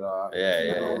that you put on.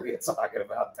 Yeah. We were talking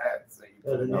about that. So you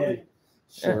put another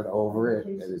shirt over it,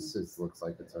 and it just looks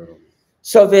like a turtleneck.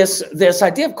 So this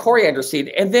idea of coriander seed,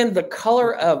 and then the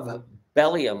color of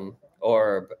bdellium,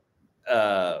 or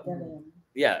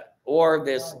or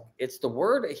this, it's the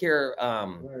word here,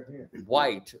 Where here?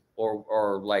 white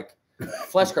or like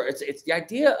flesh color. It's the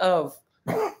idea of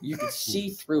you can see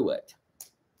through it.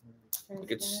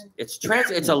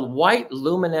 It's a white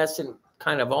luminescent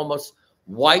kind of almost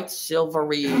white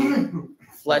silvery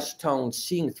flesh tone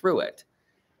seeing through it.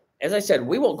 As I said,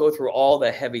 we won't go through all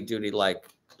the heavy duty like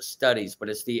studies, but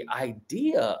it's the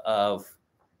idea of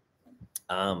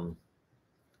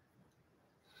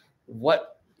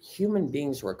what human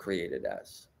beings were created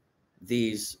as,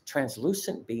 these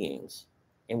translucent beings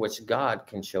in which God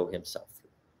can show himself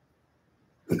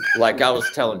through. Like I was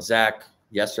telling Zach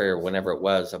yesterday or whenever it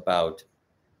was about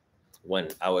when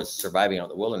I was surviving out in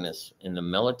the wilderness in the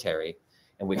military,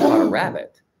 and we caught a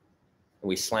rabbit, and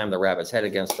we slammed the rabbit's head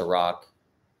against the rock,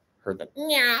 heard the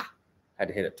yeah, had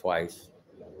to hit it twice,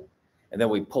 and then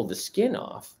we pulled the skin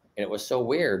off, and it was so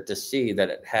weird to see that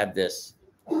it had this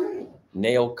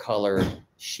nail colored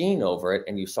sheen over it,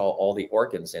 and you saw all the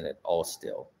organs in it all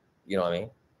still. You know what I mean?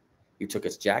 You took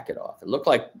its jacket off. It looked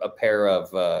like a pair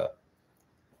of,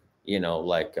 you know,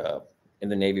 like in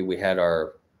the Navy we had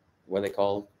our, what are they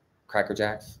called? Cracker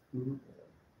Jacks. Mm-hmm.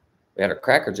 We had our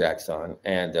Cracker Jacks on,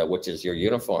 and which is your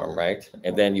uniform, right?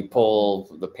 And then you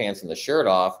pull the pants and the shirt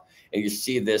off, and you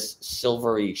see this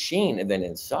silvery sheen, and then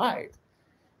inside,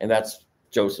 and that's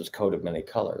Joseph's coat of many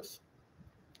colors.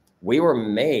 We were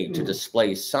made to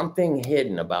display something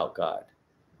hidden about God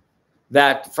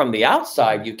that from the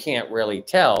outside you can't really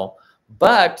tell,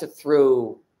 but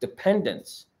through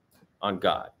dependence on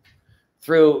God.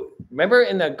 Through, remember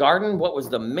in the garden, what was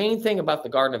the main thing about the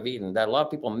Garden of Eden that a lot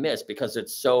of people miss because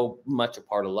it's so much a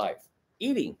part of life?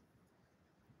 Eating.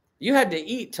 You had to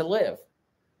eat to live.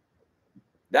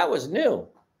 That was new.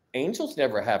 Angels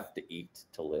never have to eat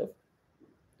to live.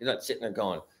 You're not sitting there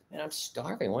going, man, I'm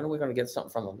starving. When are we going to get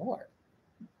something from the Lord?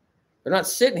 They're not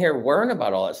sitting here worrying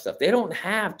about all that stuff. They don't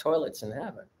have toilets in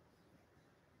heaven.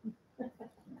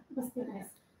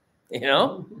 You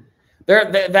know?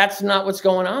 That's not what's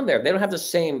going on there. They don't have the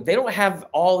same, they don't have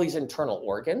all these internal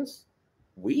organs.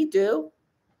 We do,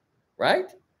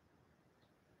 right?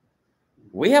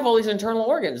 We have all these internal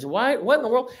organs. Why? What in the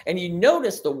world? And you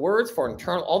notice the words for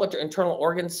internal, all the internal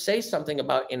organs say something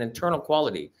about an internal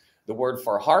quality. The word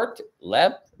for heart,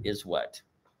 leb, is what?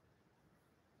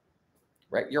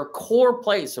 Right? Your core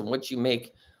place in which you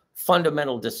make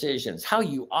fundamental decisions, how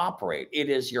you operate. It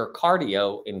is your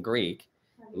cardio in Greek.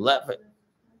 Leb.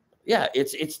 Yeah,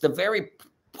 it's the very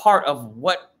part of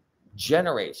what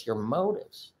generates your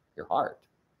motives, your heart.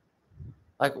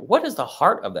 Like, what is the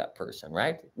heart of that person,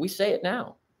 right? We say it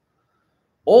now.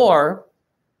 Or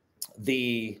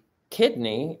the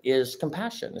kidney is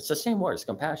compassion. It's the same word, it's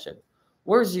compassion.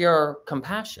 Where's your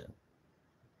compassion?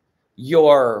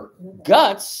 Your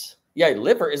guts, yeah,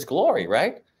 liver is glory,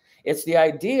 right? It's the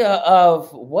idea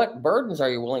of what burdens are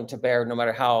you willing to bear no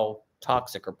matter how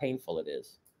toxic or painful it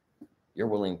is. You're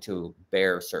willing to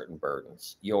bear certain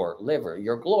burdens. Your liver,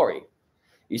 your glory.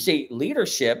 You see,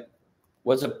 leadership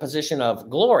was a position of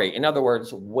glory. In other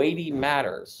words, weighty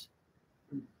matters.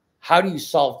 How do you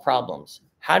solve problems?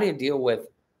 How do you deal with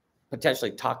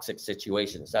potentially toxic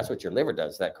situations? That's what your liver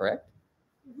does. Is that correct?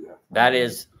 Yeah. That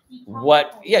is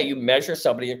what, yeah, you measure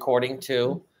somebody according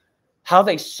to how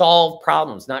they solve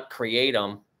problems, not create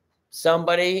them.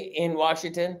 Somebody in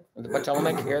Washington, in the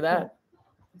Potomac, hear that?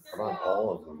 About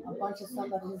all of them. A bunch of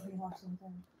somebody's in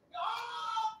Washington.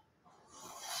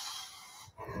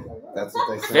 That's what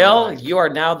they say. Phil, you are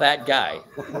now that guy.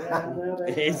 Yeah, no,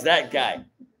 they- He's that guy.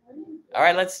 All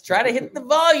right, let's try to hit the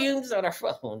volumes on our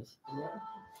phones.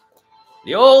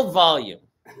 The old volume.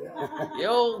 The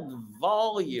old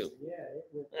volume.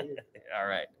 Yeah, it All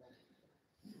right.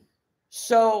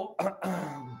 So,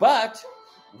 but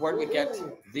where do we get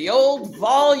the old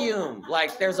volume?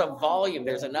 Like there's a volume,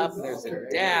 there's an up, there's a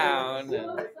down.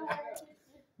 And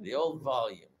the old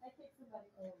volume.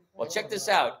 Well, check this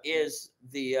out. Is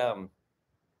the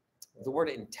word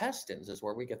intestines is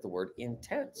where we get the word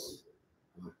intense.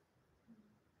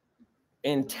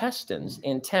 Intestines,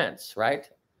 intense, right?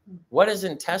 What is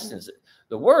intestines?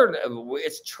 The word,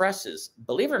 it's tresses.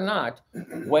 Believe it or not,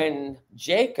 when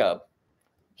Jacob,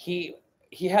 he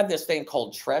had this thing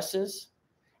called tresses,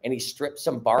 and he stripped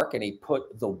some bark and he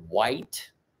put the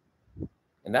white,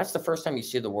 and that's the first time you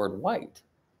see the word white.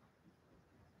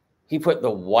 He put the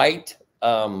white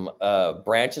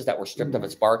branches that were stripped of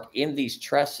its bark in these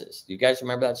tresses. Do you guys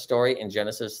remember that story in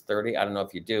Genesis 30? I don't know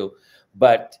if you do,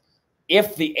 but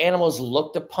if the animals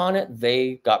looked upon it,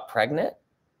 they got pregnant.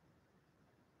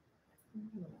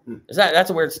 That's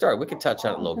a weird story. We could touch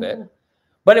on it a little bit,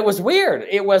 but it was weird.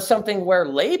 It was something where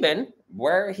Laban,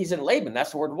 where he's in Laban,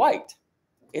 that's the word white.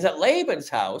 He's at Laban's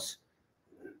house,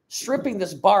 stripping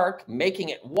this bark, making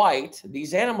it white.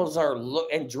 These animals are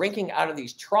and drinking out of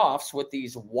these troughs with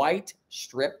these white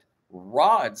stripped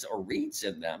rods or reeds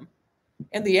in them.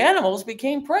 And the animals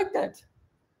became pregnant.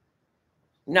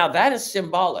 Now that is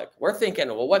symbolic. We're thinking,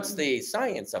 well, what's the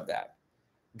science of that?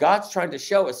 God's trying to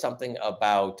show us something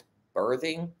about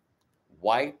birthing,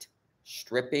 white,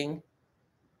 stripping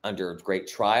under great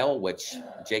trial, which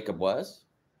Jacob was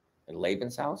in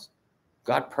Laban's house.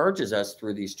 God purges us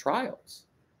through these trials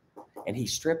and he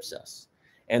strips us.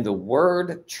 And the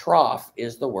word trough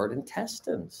is the word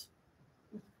intestines.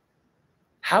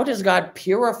 How does God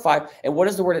purify? And what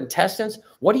is the word intestines?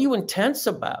 What are you intense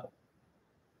about?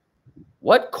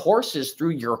 What courses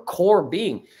through your core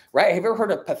being, right? Have you ever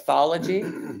heard of pathology?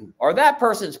 Or that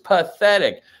person's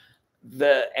pathetic.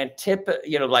 The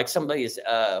like somebody's,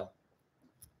 so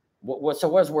what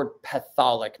does the word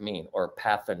patholic mean? Or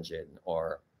pathogen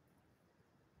or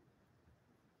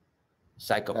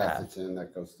psychopath? Pathogen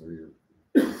that goes through your.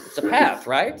 It's a path,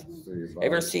 right? Through your Have body.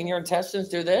 you ever seen your intestines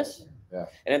do this? Yeah.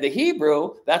 And in the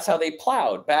Hebrew, that's how they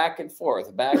plowed back and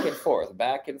forth, back and forth,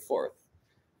 back and forth.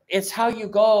 It's how you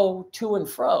go to and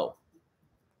fro,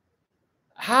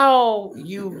 how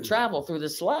you travel through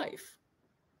this life.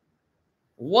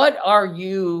 What are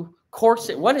you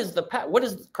coursing? What is the path? What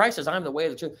is Christ says, I'm the way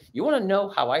of the truth. You want to know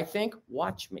how I think?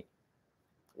 Watch me.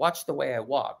 Watch the way I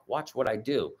walk. Watch what I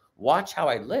do. Watch how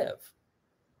I live.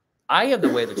 I am the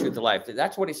way, the truth, the life.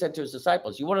 That's what he said to his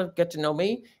disciples. You want to get to know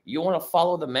me? You want to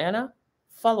follow the manna?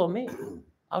 Follow me.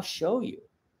 I'll show you.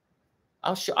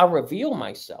 I'll reveal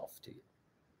myself to you.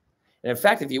 And in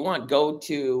fact, if you want, go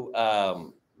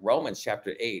to Romans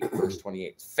chapter 8, verse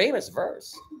 28. Famous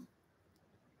verse.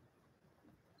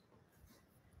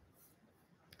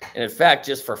 And in fact,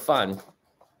 just for fun,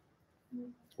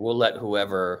 we'll let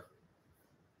whoever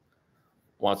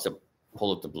wants to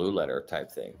pull up the blue letter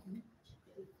type thing.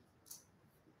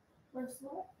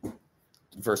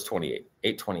 Verse 28,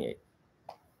 8:28.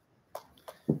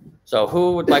 So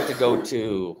who would like to go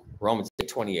to Romans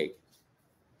 8:28?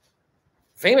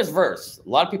 Famous verse. A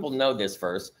lot of people know this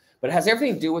verse, but it has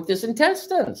everything to do with this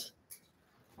intestines.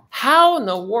 How in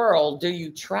the world do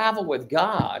you travel with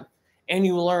God and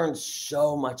you learn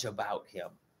so much about him?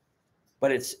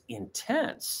 But it's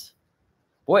intense.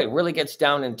 Boy, it really gets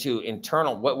down into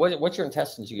internal. What's your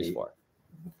intestines used for?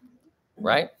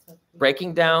 Right?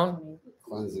 Breaking down.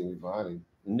 Cleansing your body.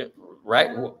 Right?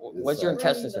 What's your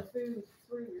intestines? The food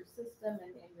through your system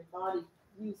and your body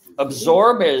uses.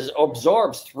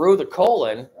 Absorbs through the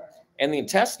colon and the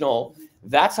intestinal.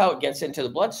 That's how it gets into the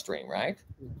bloodstream, right?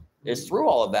 Is through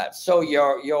all of that. So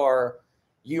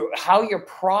how you're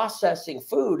processing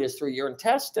food is through your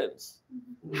intestines.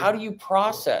 How do you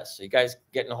process? Are you guys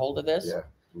getting a hold of this? Yeah.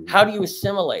 How do you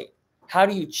assimilate? How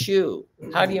do you chew?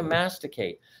 How do you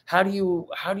masticate? How do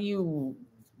you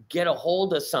get a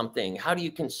hold of something? How do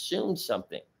you consume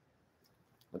something?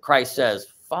 Christ says,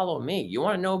 follow me. You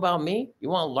want to know about me? You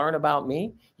want to learn about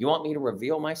me? You want me to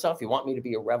reveal myself? You want me to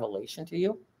be a revelation to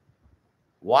you?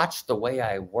 Watch the way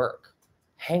I work.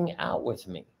 Hang out with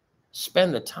me.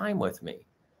 Spend the time with me.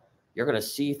 You're going to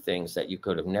see things that you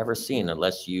could have never seen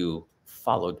unless you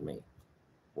followed me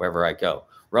wherever I go.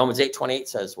 Romans 8:28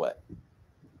 says what?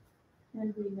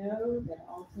 And we know that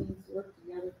all things work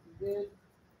together for good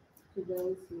to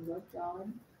those who love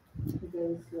God, to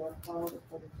those who are called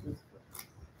according to his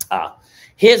purpose.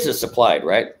 His is supplied,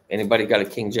 right? Anybody got a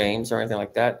King James or anything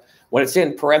like that? When it's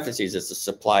in parentheses, it's a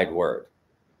supplied word.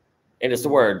 And it's the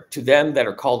word, to them that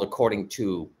are called according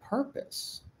to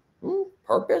purpose.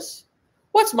 Purpose?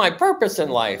 What's my purpose in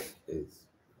life?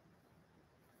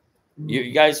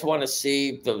 You guys want to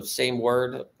see the same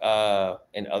word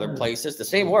in other places? The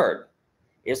same word.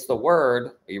 It's the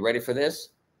word, are you ready for this?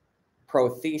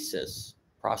 Prothesis,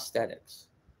 prosthetics.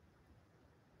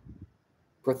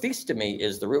 Prothestomy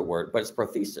is the root word, but it's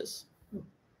prothesis.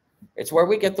 It's where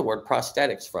we get the word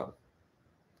prosthetics from.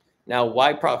 Now,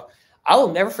 why I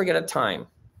will never forget a time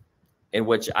in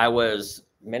which I was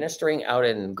ministering out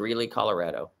in Greeley,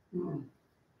 Colorado.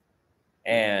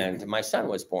 And my son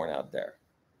was born out there.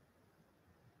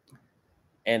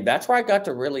 And that's where I got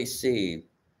to really see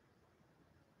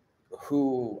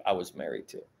who I was married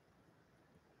to.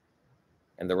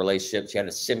 And the relationship, she had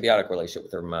a symbiotic relationship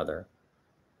with her mother.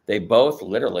 They both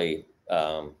literally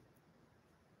had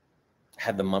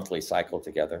the monthly cycle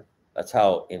together. That's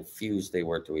how infused they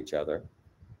were to each other.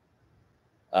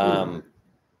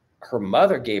 Her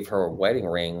mother gave her a wedding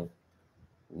ring,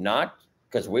 not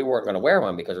because we weren't going to wear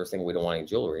one because we were thinking we don't want any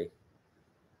jewelry.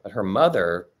 But her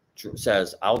mother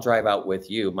says, I'll drive out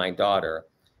with you, my daughter.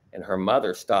 And her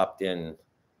mother stopped in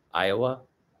Iowa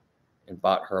and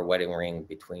bought her a wedding ring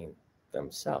between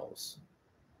themselves.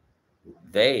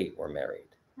 They were married.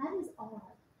 That is odd.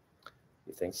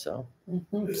 You think so?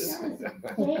 That is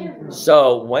very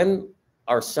So when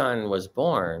our son was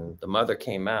born, the mother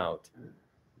came out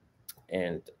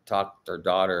and talked her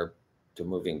daughter to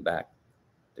moving back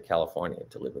to California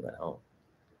to live with at home.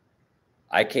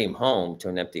 I came home to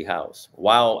an empty house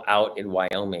while out in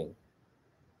Wyoming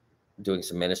doing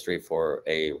some ministry for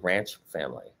a ranch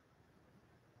family.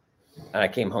 And I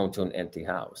came home to an empty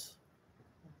house.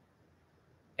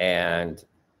 And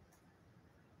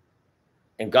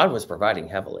God was providing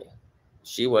heavily.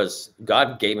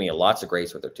 God gave me lots of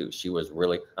grace with her too. She was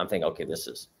really, I'm thinking, okay, this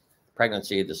is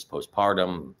pregnancy, this is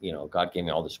postpartum, God gave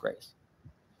me all this grace.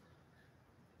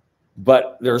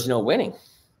 But there's no winning.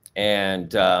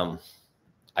 And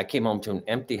I came home to an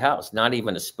empty house, not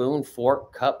even a spoon,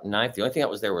 fork, cup, knife. The only thing that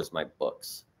was there was my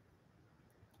books,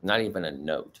 not even a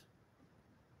note.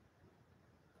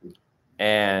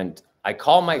 And I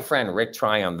called my friend Rick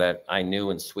Tryon that I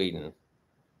knew in Sweden.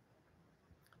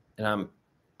 And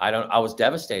I was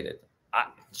devastated.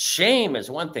 Shame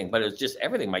is one thing, but it's just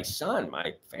everything. My son,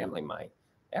 my family, my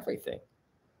everything.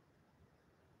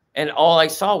 And all I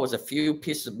saw was a few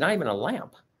pieces of, not even a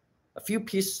lamp, a few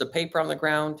pieces of paper on the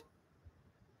ground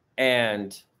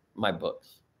and my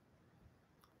books.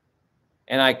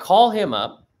 And I call him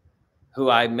up, who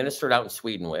I ministered out in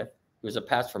Sweden with. He was a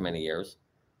pastor for many years.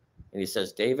 And he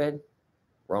says, David,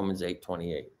 Romans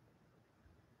 8:28.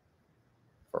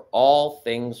 For all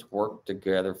things work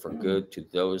together for good to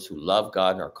those who love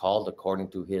God and are called according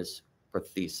to his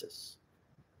prothesis.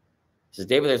 He says,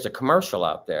 David, there's a commercial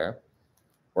out there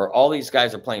where all these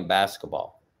guys are playing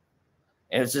basketball.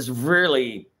 And it's this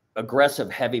really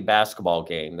aggressive, heavy basketball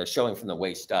game. They're showing from the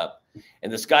waist up.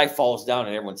 And this guy falls down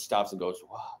and everyone stops and goes,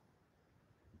 wow.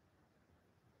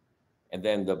 And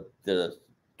then the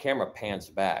camera pans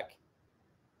back.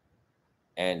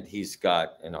 And he's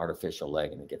got an artificial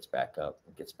leg and he gets back up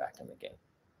and gets back in the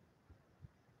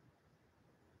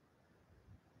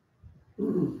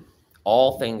game.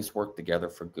 All things work together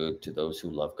for good to those who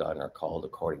love God and are called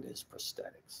according to his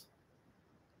prosthetics.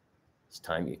 It's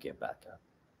time you get back up.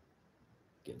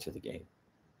 Get into the game.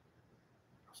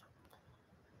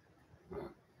 And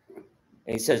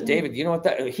he says, David, you know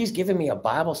what? He's giving me a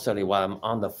Bible study while I'm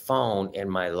on the phone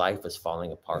and my life is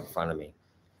falling apart in front of me.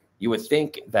 You would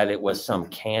think that it was some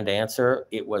canned answer.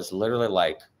 It was literally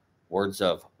like words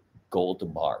of gold to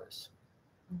bars.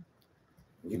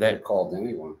 You could have called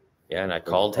anyone. Yeah, and I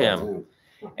called him.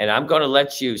 And I'm going to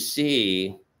let you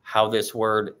see how this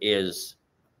word is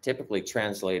typically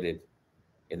translated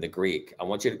in the Greek. I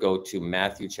want you to go to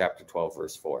Matthew chapter 12,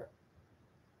 verse 4.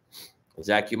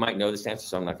 Zach, you might know this answer,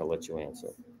 so I'm not going to let you answer.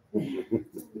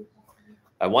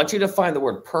 I want you to find the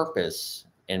word purpose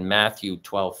in Matthew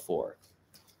 12:4.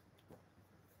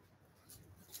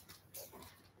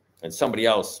 And somebody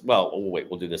else, well, wait,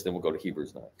 we'll do this, then we'll go to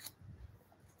Hebrews 9.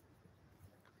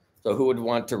 So who would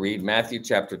want to read Matthew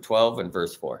chapter 12 and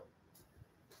verse 4?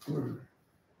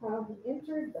 How he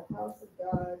entered the house of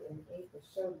God and ate the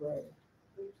showbread,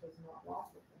 which was not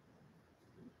lawful for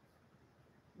him,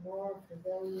 nor for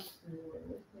those who were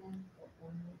with him, but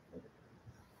only for the priests.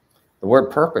 The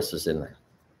word purpose is in there.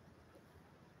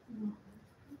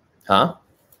 Huh?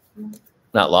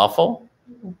 Not lawful?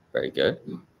 Very good.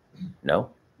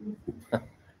 No?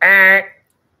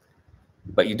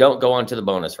 But you don't go on to the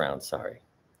bonus round, sorry.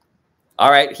 All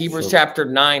right, Hebrews chapter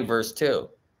 9, verse 2.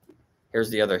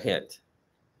 Here's the other hint.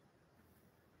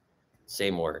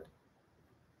 Same word.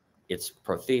 It's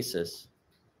prothesis.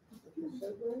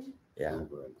 Yeah,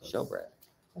 showbread.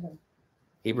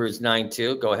 Hebrews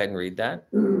 9:2. Go ahead and read that.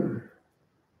 For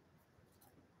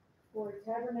a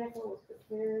tabernacle was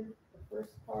prepared, the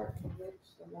first part of which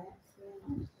the lampstand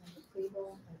and the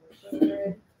table and the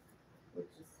showbread, which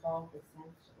is called the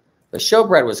sanctuary. The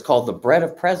showbread was called the bread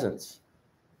of presence.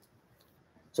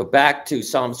 So back to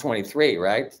Psalms 23,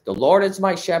 right? The Lord is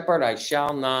my shepherd, I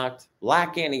shall not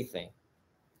lack anything.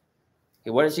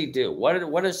 Okay, what does he do?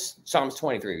 What is Psalms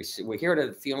 23? We hear it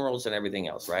at funerals and everything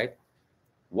else, right?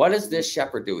 What does this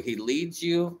shepherd do? He leads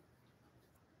you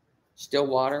still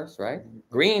waters, right?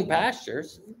 Green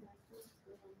pastures.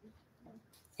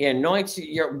 He anoints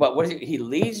your, but what is it? He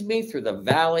leads me through the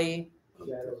valley,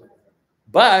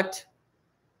 but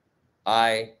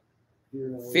I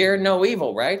fear no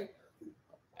evil, right?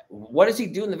 What does he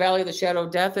do in the valley of the shadow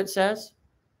of death, it says?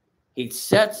 He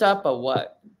sets up a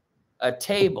what? A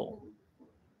table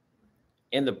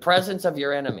in the presence of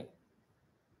your enemy.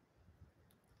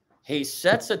 He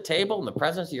sets a table in the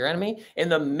presence of your enemy in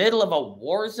the middle of a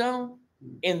war zone.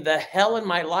 In the hell in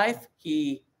my life,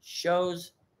 he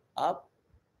shows up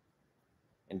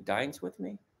and dines with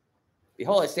me.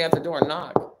 Behold, I stand at the door and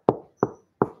knock.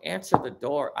 Answer the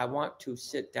door. I want to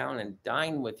sit down and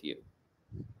dine with you.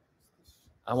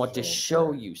 I want to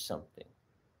show you something.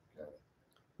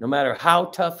 No matter how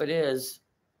tough it is,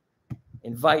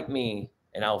 invite me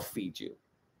and I'll feed you.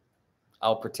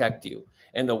 I'll protect you.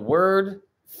 And the word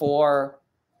for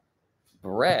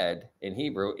bread in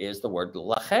Hebrew is the word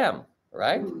lachem,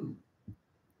 right?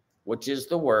 Which is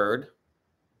the word,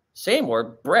 same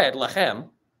word, bread, lachem.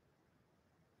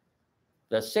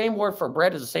 The same word for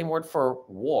bread is the same word for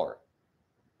war.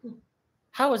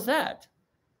 How is that?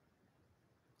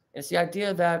 It's the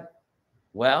idea that,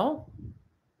 well,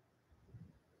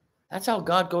 that's how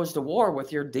God goes to war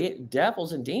with your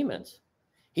devils and demons.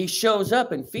 He shows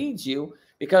up and feeds you,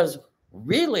 because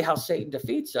really how Satan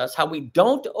defeats us, how we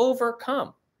don't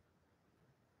overcome,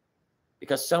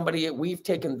 because we've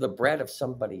taken the bread of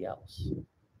somebody else,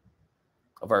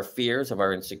 of our fears, of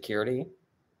our insecurity.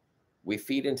 We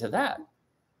feed into that.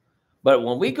 But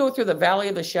when we go through the valley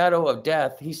of the shadow of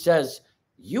death, he says,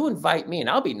 you invite me and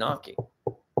I'll be knocking.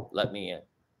 Let me in.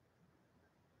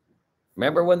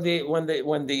 Remember when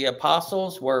the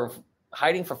apostles were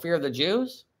hiding for fear of the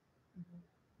Jews?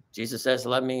 Jesus says,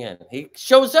 let me in. He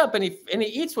shows up and he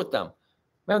eats with them.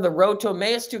 Remember the road to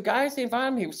Emmaus, 2 guys, they invite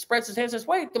him. He spreads his hands and says,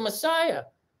 wait, the Messiah.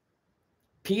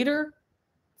 Peter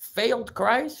failed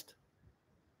Christ.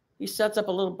 He sets up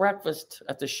a little breakfast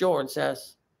at the shore and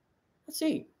says, let's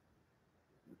eat.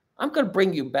 I'm going to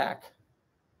bring you back.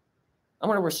 I'm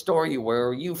going to restore you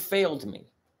where you failed me.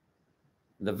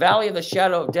 The valley of the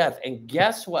shadow of death. And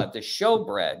guess what? The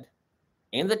showbread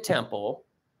in the temple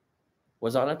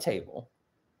was on a table.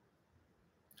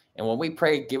 And when we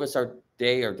prayed, give us our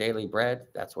daily bread,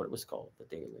 that's what it was called, the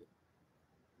daily.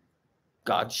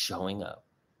 God showing up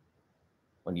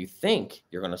when you think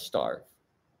you're going to starve.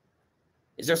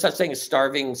 Is there such thing as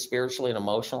starving spiritually and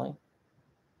emotionally,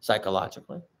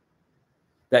 psychologically?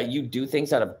 That you do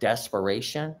things out of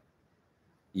desperation?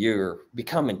 You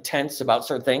become intense about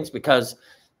certain things because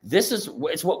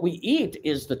it's what we eat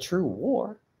is the true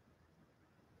war.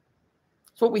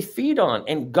 It's what we feed on.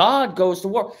 And God goes to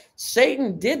war.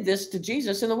 Satan did this to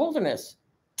Jesus in the wilderness.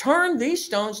 Turn these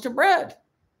stones to bread.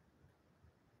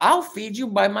 I'll feed you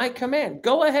by my command.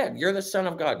 Go ahead. You're the Son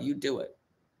of God. You do it.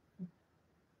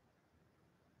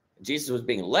 Jesus was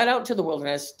being led out to the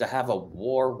wilderness to have a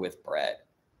war with bread.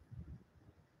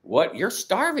 What? You're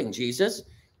starving, Jesus.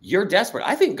 You're desperate.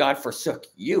 I think God forsook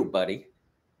you, buddy.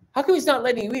 How come he's not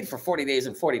letting you eat for 40 days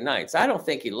and 40 nights? I don't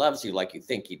think he loves you like you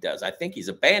think he does. I think he's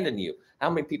abandoned you.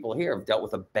 How many people here have dealt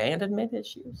with abandonment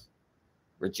issues?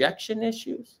 Rejection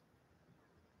issues?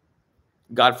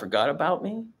 God forgot about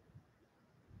me?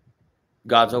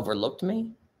 God's overlooked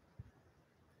me?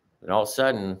 And all of a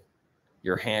sudden,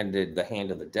 you're handed the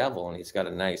hand of the devil, and he's got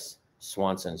a nice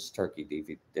Swanson's turkey beef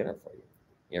dinner for you.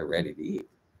 You're ready to eat.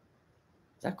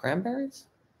 Is that cranberries?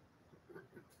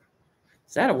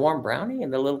 Is that a warm brownie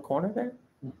in the little corner there?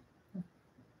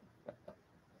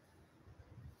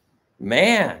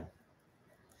 Man,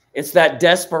 it's that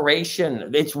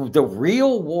desperation. It's the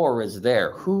real war is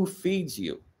there. Who feeds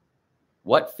you?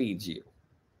 What feeds you?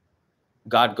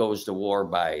 God goes to war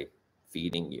by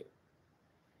feeding you.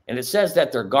 And it says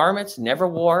that their garments never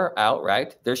wore out,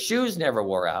 right? Their shoes never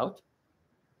wore out.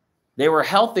 They were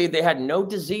healthy. They had no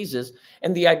diseases.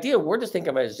 And the idea, we're just thinking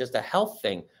of it as just a health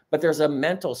thing, but there's a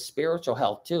mental, spiritual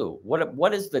health too.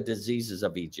 What is the diseases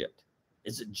of Egypt?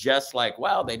 Is it just like,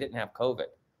 wow, they didn't have COVID?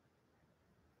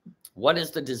 What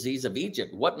is the disease of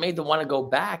Egypt? What made them want to go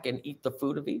back and eat the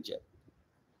food of Egypt?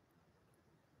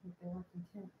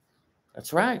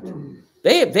 That's right.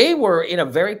 They were in a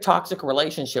very toxic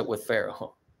relationship with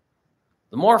Pharaoh.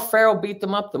 The more Pharaoh beat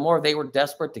them up, the more they were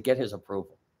desperate to get his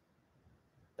approval.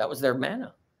 That was their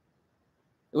manna.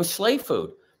 It was slave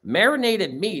food.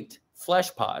 Marinated meat,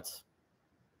 flesh pots,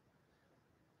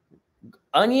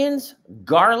 onions,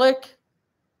 garlic,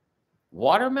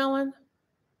 watermelon,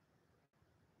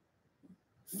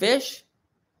 fish.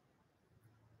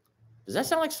 Does that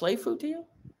sound like slave food to you?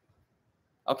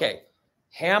 Okay.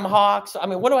 Ham hocks. I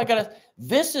mean, what do I got to?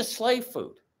 This is slave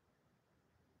food.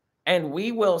 And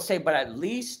we will say, but at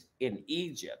least in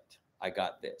Egypt, I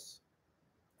got this.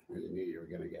 You knew you were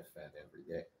going to get fed every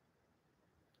day.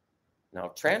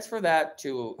 Now transfer that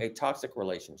to a toxic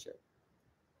relationship.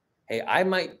 Hey, I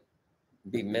might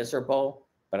be miserable,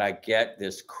 but I get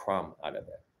this crumb out of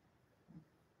it.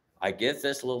 I get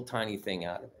this little tiny thing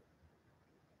out of it.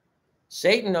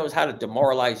 Satan knows how to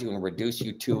demoralize you and reduce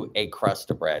you to a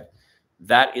crust of bread.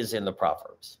 That is in the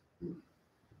Proverbs.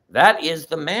 That is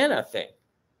the manna thing.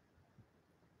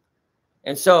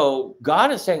 And so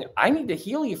God is saying, I need to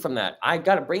heal you from that. I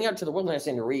got to bring you out to the wilderness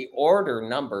and reorder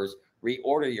Numbers,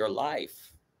 reorder your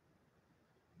life.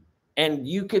 And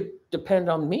you could depend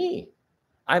on me.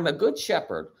 I'm a good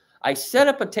shepherd. I set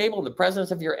up a table in the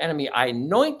presence of your enemy. I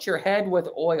anoint your head with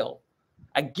oil.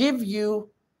 I give you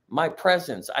my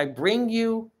presence. I bring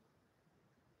you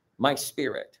my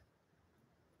spirit.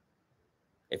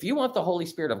 If you want the Holy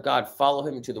Spirit of God, follow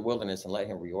him into the wilderness and let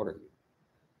him reorder you.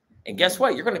 And guess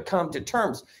what? You're going to come to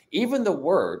terms. Even the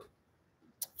word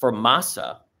for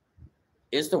masa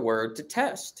is the word to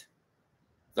test.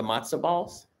 The matzah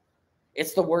balls.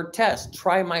 It's the word test.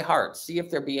 Try my heart. See if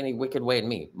there be any wicked way in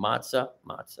me. Matzah,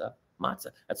 matzah, matzah.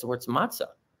 That's the word matzah.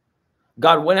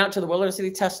 God went out to the wilderness and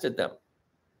he tested them.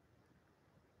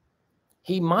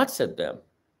 He matzah'd them.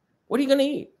 What are you going to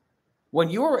eat? When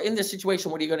you're in this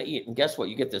situation, what are you going to eat? And guess what?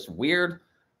 You get this weird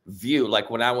view, like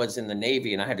when I was in the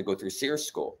Navy and I had to go through Sears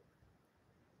School.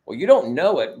 Well, you don't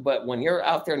know it, but when you're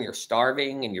out there and you're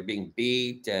starving and you're being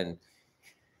beat and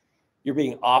you're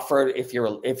being offered, if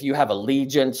you have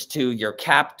allegiance to your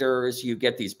captors, you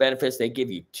get these benefits. They give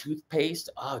you toothpaste.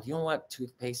 Oh, do you know what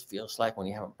toothpaste feels like when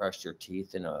you haven't brushed your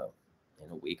teeth in a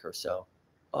week or so?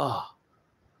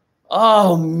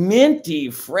 Oh,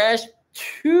 minty, fresh.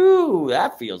 Ooh,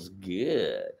 that feels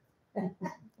good.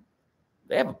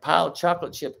 They have a pile of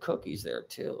chocolate chip cookies there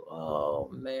too. Oh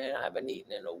man, I haven't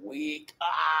eaten in a week.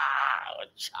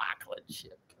 Chocolate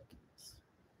chip cookies.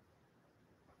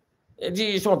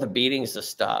 You just want the beatings to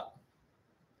stop.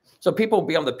 So people will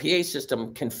be on the PA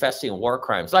system confessing war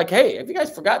crimes. Like, hey, have you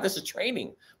guys forgot this is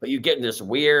training? But you get in this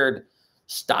weird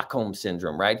Stockholm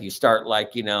syndrome, right? You start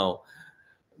like,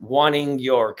 wanting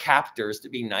your captors to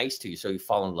be nice to you, so you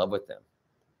fall in love with them.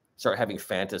 Start having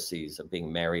fantasies of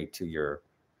being married to your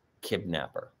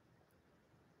kidnapper.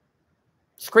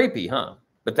 It's creepy, huh?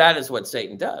 But that is what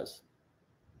Satan does.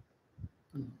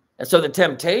 And so the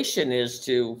temptation is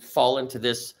to fall into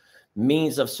this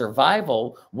means of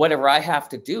survival, whatever I have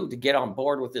to do to get on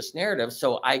board with this narrative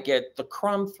so I get the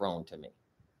crumb thrown to me.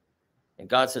 And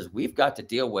God says, we've got to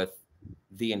deal with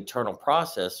the internal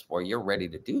process where you're ready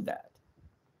to do that.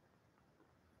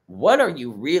 What are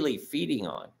you really feeding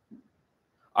on?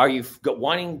 Are you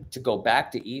wanting to go back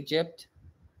to Egypt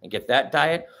and get that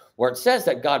diet? Where it says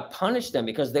that God punished them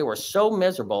because they were so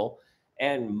miserable,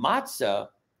 and matzah,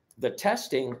 the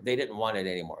testing, they didn't want it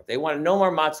anymore. They wanted no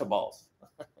more matzah balls.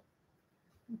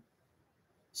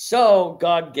 So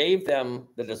God gave them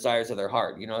the desires of their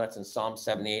heart. That's in Psalm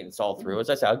 78. It's all through. As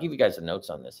I said, I'll give you guys the notes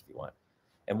on this if you want.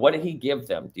 And what did he give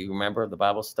them? Do you remember the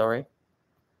Bible story?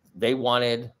 They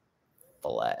wanted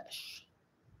flesh.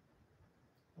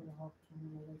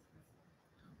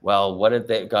 Well, what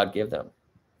did God give them?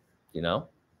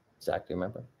 Zach, do you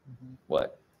remember?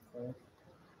 What?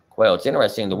 Quail. It's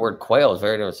interesting. The word quail is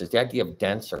very interesting. It's the idea of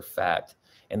dense or fat.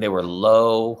 And they were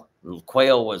low.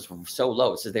 Quail was so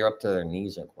low. It says they're up to their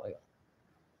knees in quail.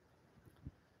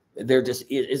 They're just,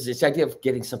 it's this idea of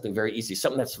getting something very easy,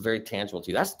 something that's very tangible to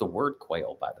you. That's the word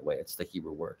quail, by the way. It's the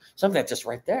Hebrew word. Something that's just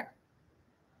right there.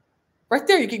 Right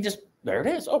there. You can just, there it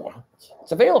is. Oh,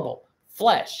 it's available.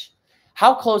 Flesh.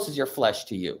 How close is your flesh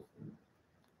to you?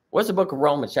 What does the book of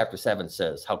Romans chapter 7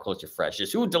 says? How close your flesh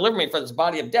is. Who will deliver me from this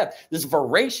body of death? This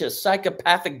voracious,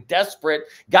 psychopathic, desperate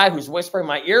guy who's whispering in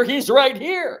my ear. He's right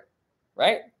here.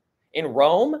 Right? In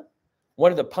Rome,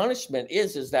 one of the punishment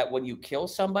is that when you kill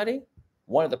somebody,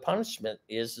 one of the punishment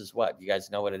is what? You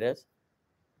guys know what it is?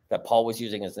 That Paul was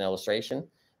using as an illustration.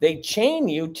 They chain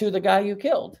you to the guy you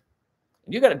killed.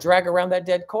 And you got to drag around that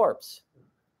dead corpse.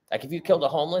 Like if you killed a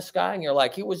homeless guy and you're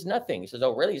like, he was nothing. He says,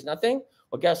 oh, really? He's nothing?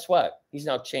 Well, guess what? He's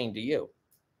now chained to you.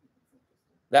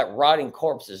 That rotting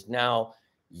corpse is now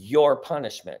your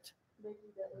punishment.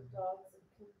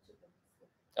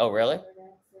 Oh, really?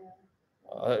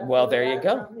 Well, there you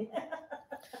go.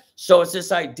 So it's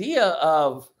this idea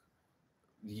of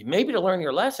maybe to learn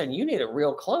your lesson, you need it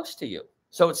real close to you.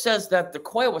 So it says that the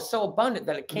quail was so abundant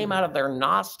that it came out of their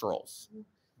nostrils.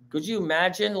 Could you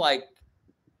imagine like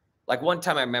one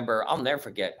time I remember, I'll never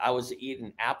forget, I was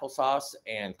eating applesauce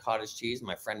and cottage cheese.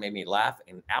 My friend made me laugh,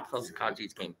 and applesauce and cottage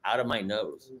cheese came out of my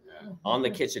nose on the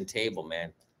kitchen table,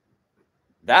 man.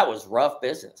 That was rough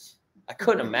business. I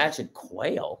couldn't imagine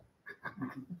quail.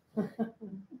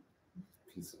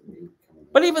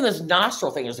 But even this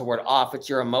nostril thing is the word off. It's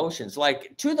your emotions.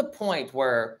 Like to the point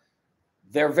where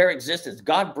their very existence,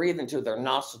 God breathed into their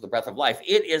nostrils the breath of life.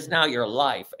 It is now your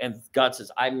life. And God says,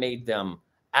 I made them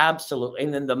absolutely.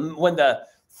 And then when the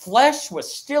flesh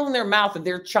was still in their mouth and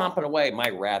they're chomping away, my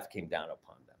wrath came down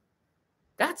upon them.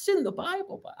 That's in the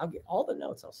Bible. I'll get all the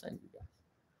notes. I'll send you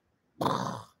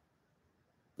guys.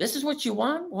 This is what you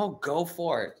want? Well, go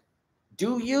for it.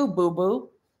 Do you, boo-boo?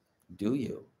 Do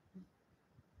you?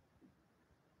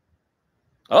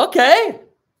 Okay.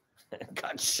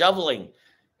 Got shoveling.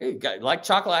 Hey, got like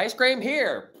chocolate ice cream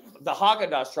here. The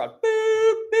Haagen-Dazs truck.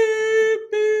 Boop, boop,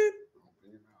 boop.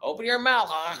 Open your mouth.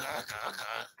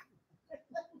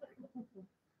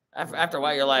 After a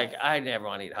while, you're like, I never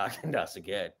want to eat Haagen-Dazs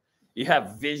again. You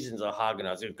have visions of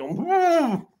Haagen-Dazs. It's going,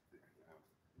 boom.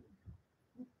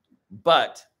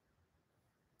 But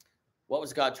what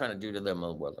was God trying to do to them in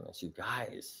the wilderness? You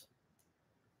guys,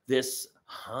 this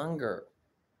hunger,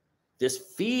 this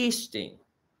feasting.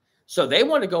 So they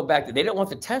want to go back. They don't want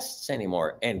the tests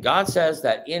anymore. And God says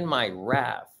that in my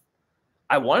wrath,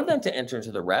 I wanted them to enter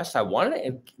into the rest. I wanted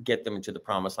to get them into the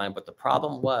promised land. But the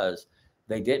problem was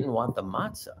they didn't want the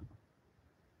matzah.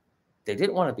 They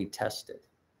didn't want to be tested.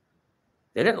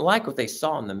 They didn't like what they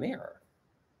saw in the mirror.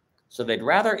 So they'd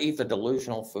rather eat the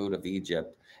delusional food of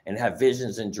Egypt and have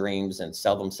visions and dreams and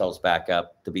sell themselves back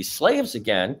up to be slaves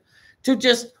again, to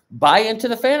just buy into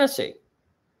the fantasy.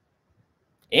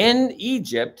 In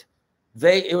Egypt,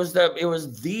 it was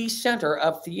the center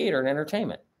of theater and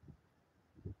entertainment.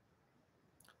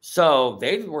 So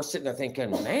they were sitting there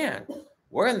thinking, man,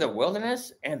 we're in the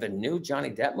wilderness and the new Johnny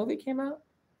Depp movie came out.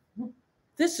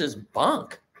 This is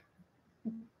bunk.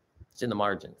 It's in the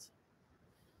margins.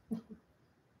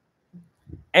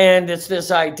 And it's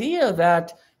this idea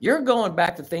that you're going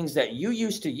back to things that you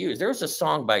used to use. There was a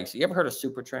song by, you ever heard of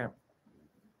Supertramp?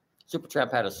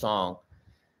 Supertramp had a song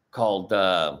called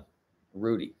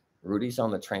Rudy. Rudy's on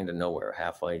the train to nowhere,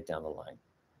 halfway down the line.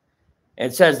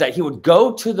 And it says that he would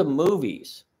go to the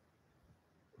movies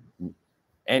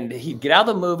and he'd get out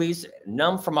of the movies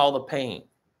numb from all the pain.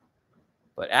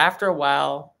 But after a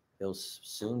while, he'll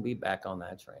soon be back on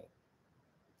that train.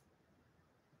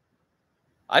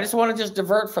 I just want to just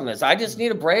divert from this. I just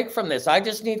need a break from this. I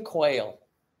just need quail.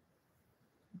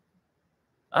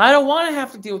 I don't want to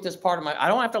have to deal with this part of I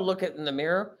don't have to look at it in the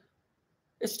mirror.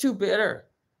 It's too bitter.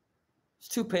 It's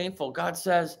too painful. God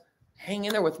says, hang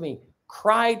in there with me.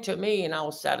 Cry to me and I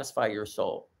will satisfy your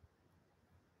soul.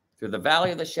 Through the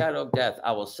valley of the shadow of death,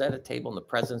 I will set a table in the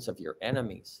presence of your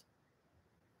enemies.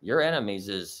 Your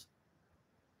enemies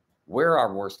we're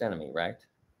our worst enemy, right?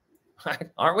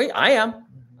 Aren't we? I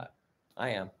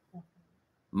am.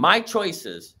 My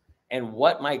choices and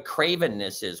what my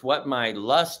cravenness is, what my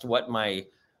lust,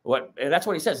 that's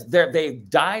what he says. They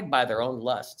died by their own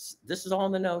lusts. This is all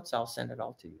in the notes. I'll send it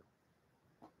all to you.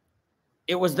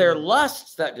 It was their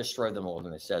lusts that destroyed them,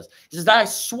 wilderness says. He says, I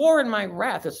swore in my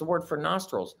wrath. It's the word for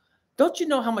nostrils. Don't you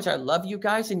know how much I love you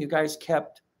guys? And you guys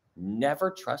kept never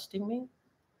trusting me,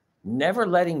 never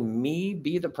letting me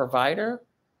be the provider,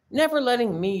 never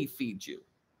letting me feed you.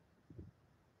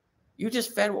 You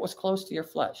just fed what was close to your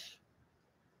flesh.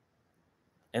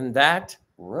 And that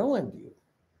ruined you.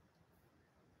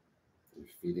 You're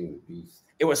feeding the beast.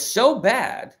 It was so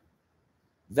bad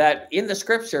that in the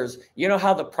scriptures, you know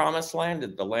how the promised land,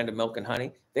 the land of milk and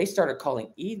honey, they started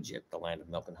calling Egypt the land of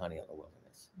milk and honey in the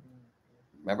wilderness.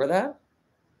 Remember that?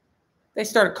 They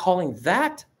started calling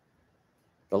that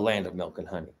the land of milk and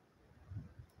honey.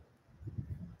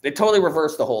 They totally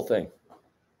reversed the whole thing.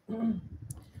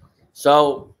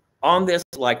 So on this,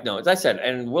 no, as I said,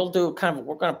 and we'll do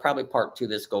we're going to probably part two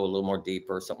this, go a little more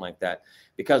deeper or something like that,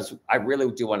 because I really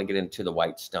do want to get into the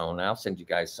white stone. And I'll send you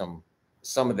guys some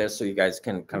of this so you guys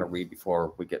can kind of read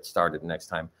before we get started next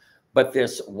time. But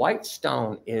this white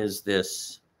stone is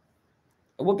this,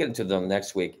 we'll get into them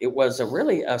next week. It was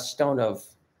really a stone of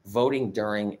voting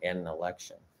during an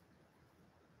election,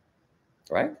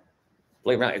 right?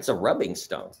 Believe it or not, it's a rubbing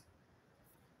stone.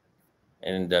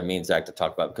 And means that to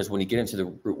talk about, because when you get into the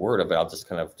root word of it, I'll just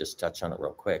touch on it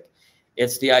real quick.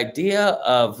 It's the idea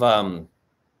of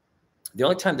the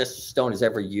only time this stone is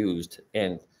ever used,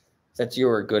 and since you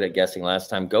were good at guessing last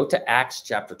time, go to Acts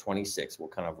chapter 26. We'll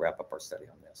kind of wrap up our study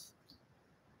on this.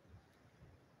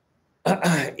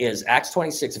 Is Acts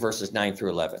 26 verses 9 through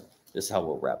 11. This is how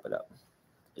we'll wrap it up.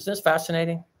 Isn't this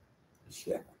fascinating?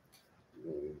 Yeah.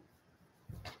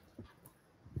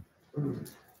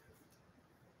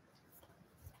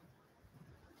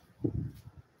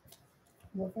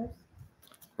 What verse?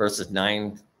 Verses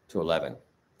 9 to 11.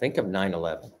 Think of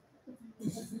 9/11.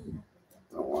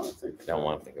 Don't want to think. Don't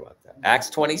want to think about that. Acts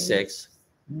 26,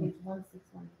 Page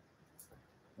 161.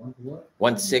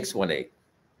 1618.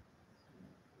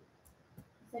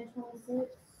 Said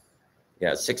 26. Yeah,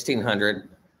 1600.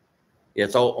 Yeah,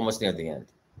 it's almost near the end.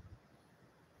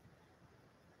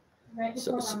 Right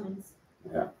So- before Romans.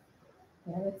 Yeah.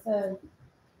 Yeah, it's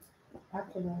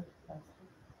after that.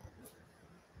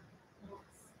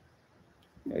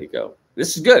 There you go.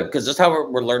 This is good because this is how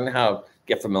we're learning how to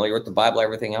get familiar with the Bible,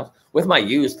 everything else. With my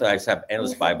youth, I have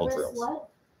endless Was it Bible verse drills. What?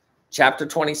 Chapter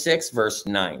 26, verse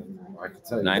 9. I can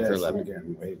tell you 9 through this, 11. I'm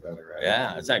getting way better at it.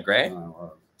 Yeah, isn't that great?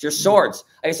 Well, It's your swords.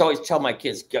 I used to always tell my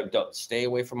kids, Don't stay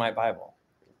away from my Bible.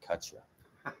 It'll cut you.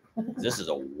 This is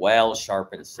a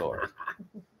well-sharpened sword.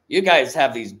 You guys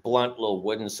have these blunt little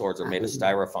wooden swords that are made of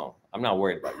styrofoam. I'm not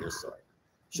worried about your sword.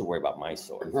 You should worry about my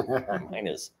sword. Mine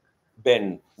has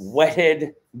been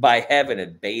wetted by heaven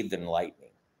and bathed in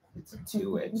lightning. It's a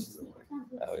two-edged sword.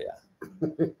 Oh, yeah.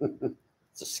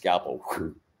 It's a scalpel.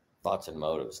 Thoughts and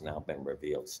motives now been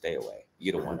revealed. Stay away.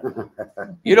 You don't want to know.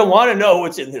 You don't want to know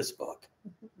what's in this book.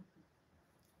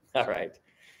 All right.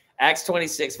 Acts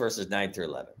 26, verses 9 through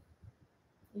 11.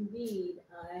 Indeed,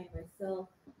 I myself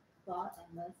thought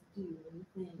I must do many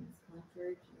things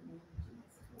contrary to the name of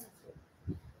Jesus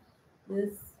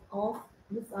Master.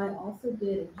 This I also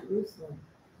did in Jerusalem,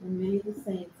 and many of the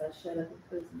saints I shut up in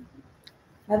prison,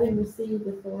 having received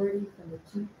authority from the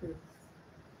chief priests.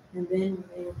 And then when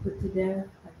they were put to death,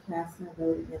 I cast my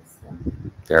vote against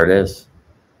them. There it is.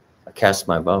 I cast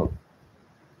my vote.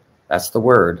 That's the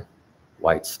word,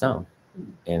 white stone,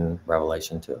 in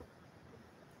Revelation 2.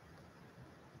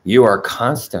 You are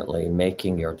constantly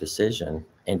making your decision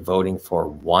and voting for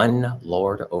one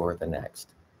Lord over the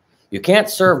next. You can't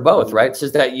serve both, right? It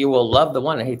says that you will love the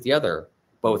one and hate the other,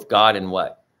 both God and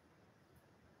what?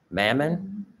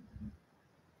 Mammon.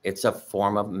 It's a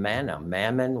form of manna.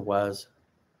 Mammon was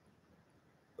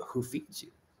who feeds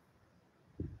you.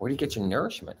 Where do you get your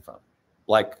nourishment from?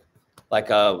 Like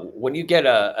when you get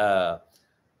a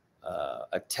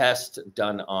test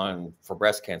done for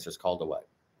breast cancer, it's called a what?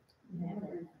 Never.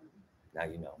 Now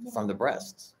you know, from the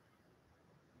breasts.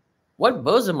 What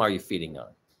bosom are you feeding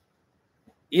on?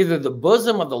 Either the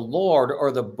bosom of the Lord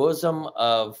or the bosom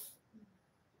of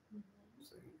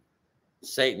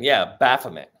Satan. Yeah,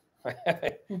 Baphomet.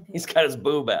 He's got his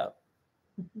boob out.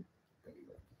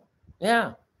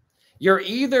 Yeah. You're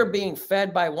either being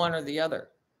fed by one or the other,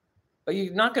 but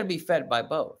you're not going to be fed by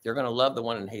both. You're going to love the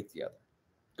one and hate the other.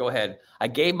 Go ahead. I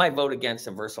gave my vote against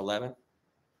him, verse 11.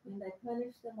 And I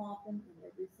punished them often in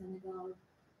every synagogue,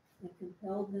 and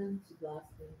compelled them to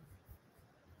blaspheme.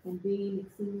 And being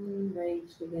exceedingly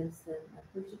enraged against them, I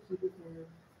persecuted them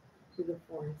to the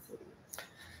foreign cities.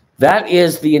 That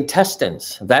is the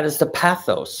intestines. That is the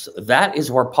pathos. That is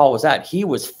where Paul was at. He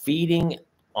was feeding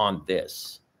on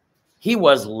this. He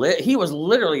was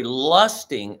literally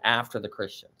lusting after the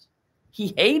Christians.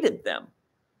 He hated them.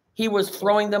 He was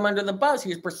throwing them under the bus. He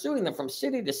was pursuing them from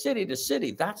city to city to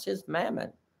city. That's his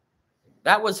mammon.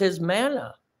 That was his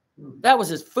manna. That was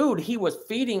his food. He was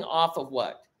feeding off of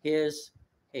what? His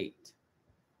hate,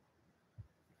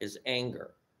 his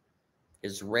anger,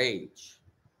 his rage,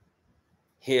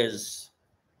 his,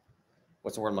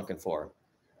 what's the word I'm looking for?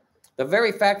 The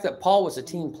very fact that Paul was a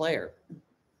team player.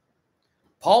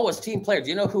 Paul was a team player. Do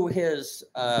you know who his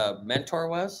mentor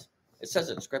was? It says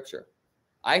it in scripture.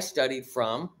 I studied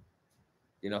from,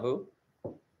 you know who?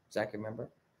 Zach, remember?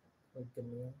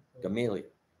 Gamaliel.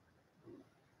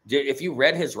 If you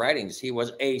read his writings, he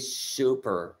was a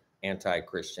super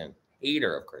anti-Christian,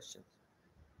 hater of Christians.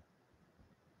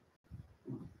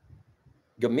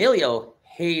 Gamaliel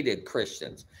hated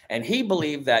Christians, and he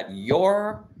believed that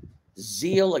your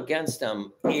zeal against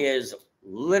them is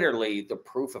literally the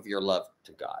proof of your love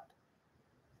to God.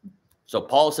 So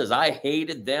Paul says, I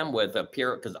hated them with a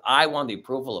pure, because I wanted the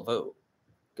approval of who?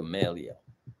 Gamaliel.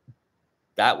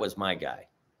 That was my guy.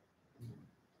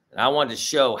 And I wanted to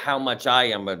show how much I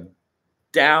am a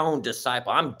down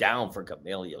disciple. I'm down for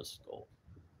Gamaliel's school.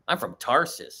 I'm from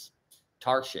Tarshish.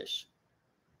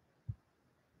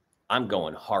 I'm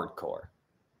going hardcore.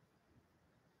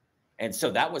 And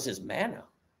so that was his manna.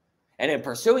 And in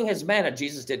pursuing his manna,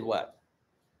 Jesus did what?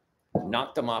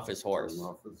 Knocked him off his horse,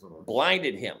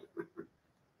 blinded him,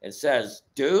 and says,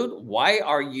 dude, why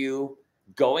are you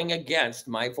going against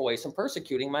my voice and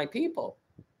persecuting my people?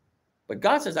 But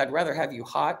God says, I'd rather have you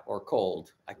hot or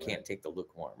cold. I can't take the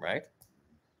lukewarm, right?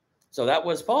 So that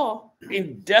was Paul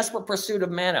in desperate pursuit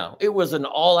of manna. It was an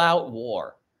all-out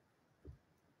war.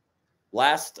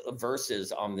 Last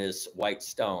verses on this white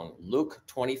stone, Luke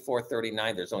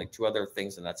 24:39. There's only two other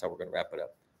things, and that's how we're going to wrap it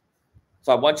up.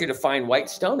 So I want you to find white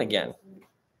stone again.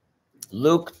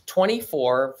 Luke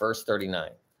 24, verse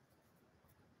 39.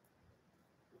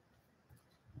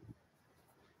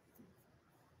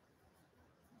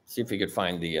 See if you could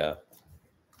find the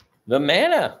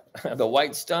manna, the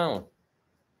white stone.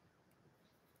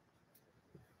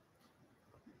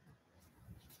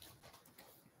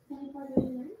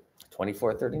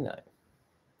 24:39.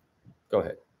 Go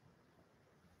ahead.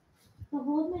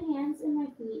 Behold my hands and my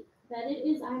feet, that it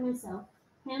is I myself.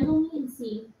 Handle me and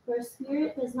see, for a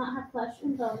spirit does not have flesh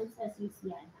and bones as you see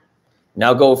I have.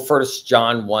 Now go 1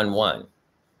 John 1:1.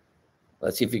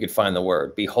 Let's see if you could find the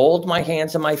word. Behold my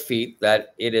hands and my feet,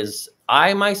 that it is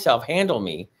I myself. Handle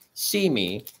me, see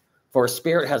me, for a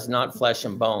spirit has not flesh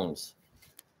and bones,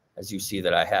 as you see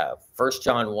that I have. 1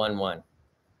 John 1:1.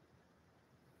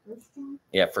 First John?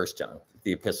 Yeah, 1 John,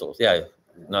 the epistles. Yeah,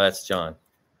 no, that's John.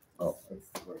 Oh, It's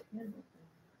the word handle.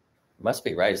 Must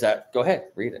be, right? Is that, go ahead,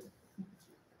 read it.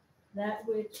 That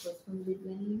which was from the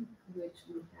beginning, which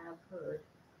we have heard,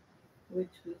 which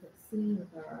we have seen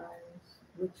with our eyes,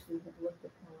 which we have looked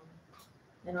upon,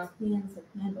 and our hands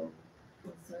have handled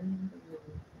concerning the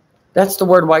word. That's the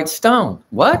word white stone.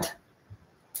 What?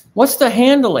 What's the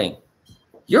handling?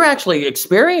 You're actually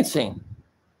experiencing.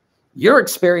 You're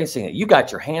experiencing it. You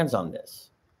got your hands on this.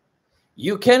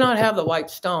 You cannot have the white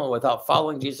stone without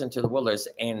following Jesus into the wilderness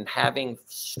and having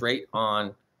straight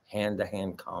on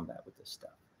hand-to-hand combat with this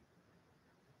stuff.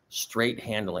 Straight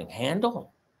handling.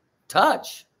 Handle.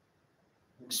 Touch.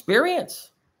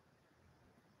 Experience.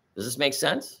 Does this make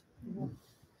sense?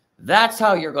 That's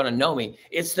how you're going to know me.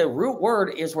 It's the root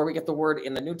word is where we get the word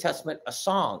in the New Testament, a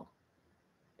song.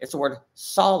 It's the word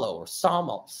solo or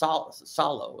solo.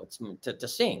 It's to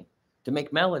sing, to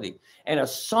make melody. And a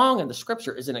song in the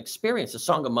scripture is an experience. The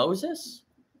song of Moses.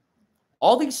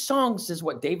 All these songs is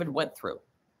what David went through.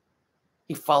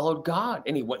 He followed God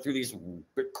and he went through these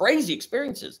crazy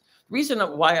experiences. The reason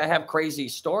why I have crazy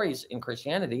stories in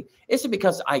Christianity isn't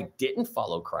because I didn't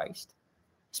follow Christ.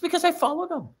 It's because I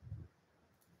followed him.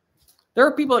 There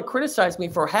are people that criticize me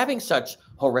for having such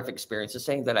horrific experiences,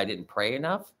 saying that I didn't pray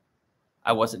enough.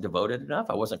 I wasn't devoted enough.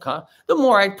 I wasn't. The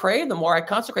more I prayed, the more I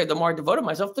consecrated, the more I devoted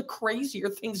myself, the crazier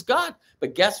things got.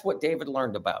 But guess what David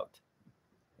learned about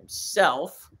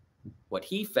himself, what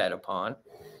he fed upon,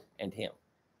 and him.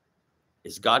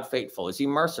 Is God faithful? Is he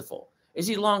merciful? Is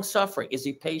he long-suffering? Is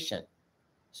he patient?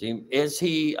 Is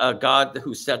he a God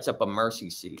who sets up a mercy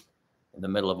seat in the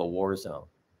middle of a war zone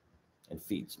and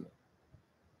feeds me?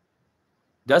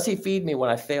 Does he feed me when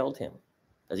I failed him?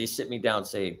 Does he sit me down and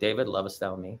say, David, lovest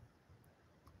thou me?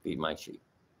 Feed my sheep.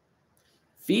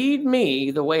 Feed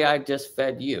me the way I just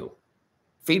fed you.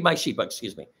 Feed my sheep,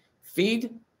 excuse me.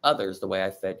 Feed others the way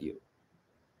I fed you.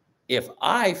 If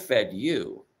I fed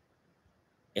you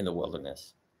in the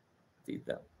wilderness, feed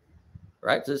them.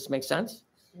 Right? Does this make sense?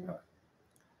 yeah.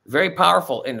 Very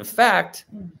powerful. In fact,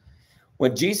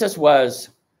 when Jesus was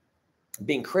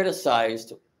being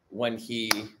criticized when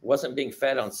he wasn't being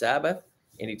fed on Sabbath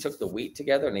and he took the wheat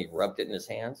together and he rubbed it in his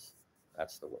hands,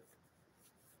 that's the word.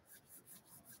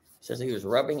 It says he was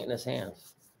rubbing it in his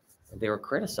hands and they were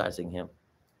criticizing him.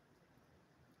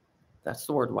 That's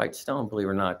the word white stone, believe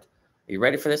it or not. Are you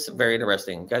ready for this? Very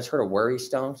interesting. You guys heard of worry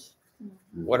stones?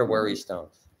 What are worry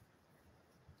stones?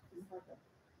 It's like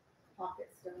a pocket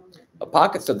stone. A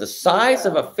pocket stone, the size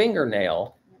of a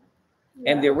fingernail,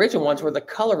 and the original ones were the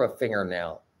color of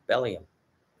fingernail, bellium.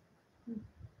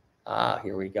 Ah,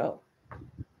 here we go.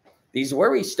 These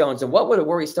worry stones, and what would a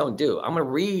worry stone do? I'm going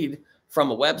to read from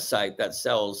a website that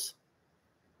sells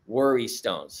worry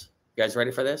stones. You guys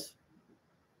ready for this?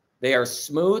 They are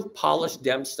smooth, polished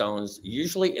gemstones,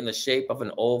 usually in the shape of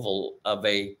an oval of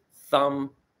a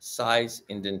thumb-size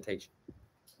indentation.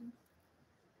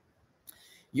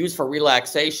 Used for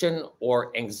relaxation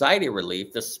or anxiety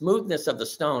relief, the smoothness of the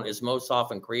stone is most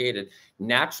often created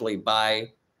naturally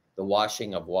by the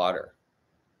washing of water.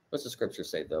 What's the scripture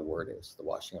say the word is? The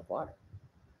washing of water.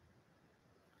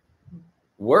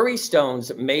 Worry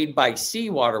stones made by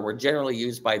seawater were generally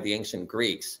used by the ancient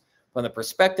Greeks. From the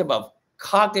perspective of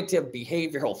cognitive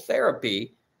behavioral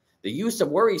therapy, the use of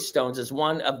worry stones is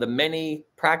one of the many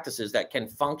practices that can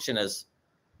function as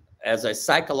a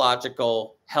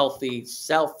psychological, healthy,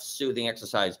 self-soothing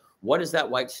exercise. What is that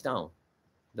white stone?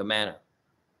 The manna.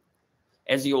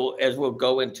 As we'll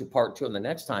go into part 2 in the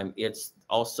next time, it's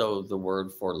also the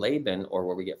word for Laban, or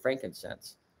where we get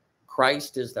frankincense.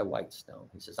 Christ is the white stone.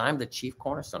 He says, I'm the chief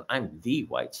cornerstone. I'm the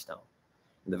white stone.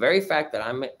 And the very fact that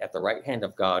I'm at the right hand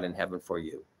of God in heaven for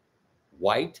you,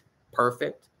 white,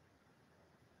 perfect.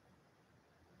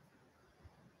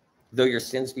 Though your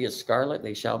sins be as scarlet,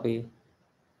 they shall be.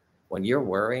 When you're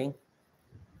worrying,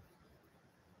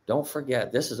 don't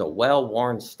forget, this is a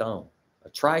well-worn stone, a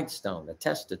tried stone, a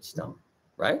tested stone,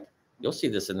 right? You'll see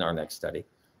this in our next study.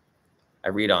 I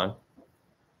read on.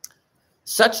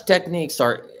 Such techniques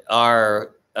are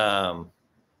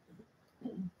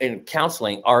in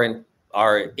counseling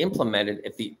are implemented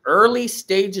at the early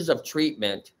stages of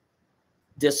treatment,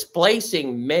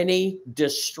 displacing many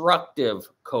destructive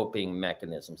coping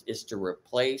mechanisms. Is to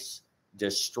replace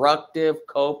destructive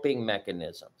coping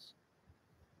mechanisms.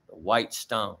 The white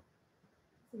stone.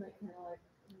 Isn't that kind of like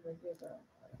when they give a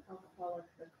alcoholic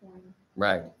or coin.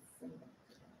 Right.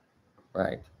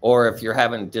 Right. Or if you're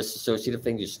having dissociative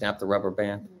things, you snap the rubber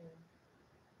band.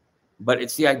 But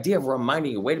it's the idea of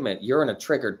reminding you, wait a minute, you're in a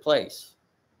triggered place.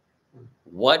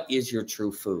 What is your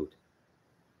true food?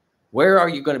 Where are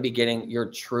you going to be getting your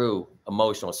true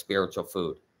emotional, spiritual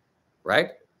food?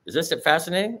 Right? Is this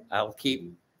fascinating? I'll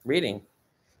keep reading.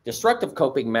 Destructive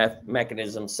coping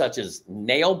mechanisms such as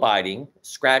nail biting,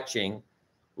 scratching,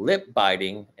 lip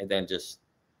biting, and then just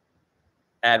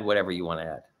add whatever you want to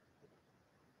add.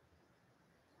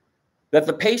 That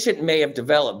the patient may have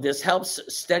developed. This helps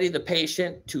steady the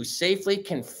patient to safely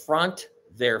confront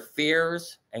their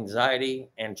fears, anxiety,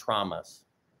 and traumas.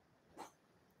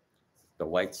 The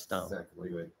white stone.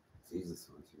 Exactly what Jesus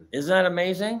wants you to do. Isn't that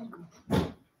amazing?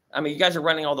 I mean, you guys are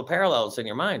running all the parallels in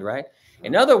your mind, right?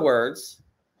 In other words,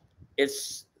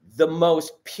 it's the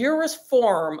most purest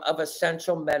form of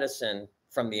essential medicine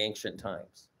from the ancient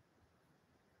times.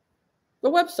 The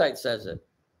website says it.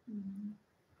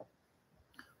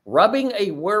 Rubbing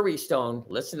a worry stone,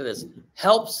 listen to this,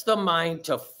 helps the mind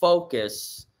to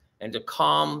focus and to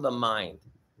calm the mind.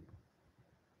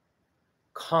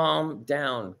 Calm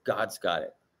down. God's got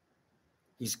it.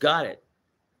 He's got it.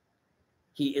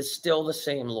 He is still the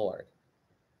same Lord.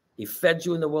 He fed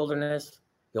you in the wilderness.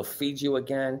 He'll feed you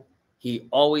again. He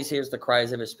always hears the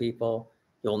cries of his people.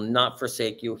 He'll not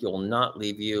forsake you. He will not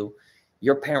leave you.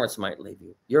 Your parents might leave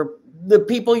you. The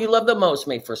people you love the most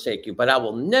may forsake you, but I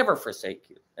will never forsake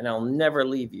you, and I'll never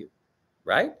leave you,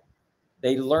 right?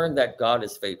 They learned that God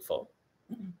is faithful.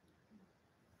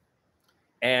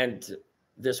 And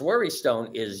this worry stone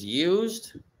is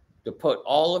used to put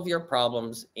all of your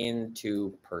problems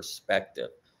into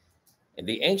perspective. In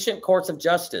the ancient courts of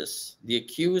justice, the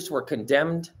accused were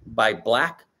condemned by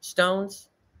black stones,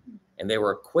 and they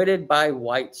were acquitted by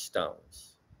white stones.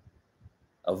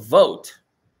 A vote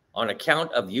on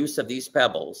account of use of these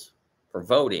pebbles for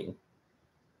voting.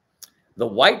 The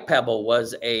white pebble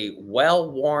was a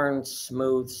well-worn,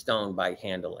 smooth stone by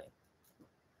handling.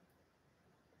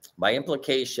 By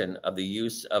implication of the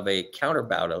use of a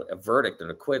counterbout, a verdict,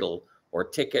 an acquittal, or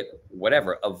ticket,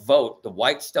 whatever, a vote, the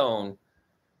white stone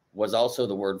was also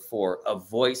the word for a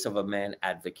voice of a man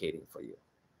advocating for you.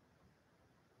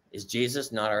 Is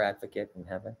Jesus not our advocate in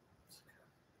heaven?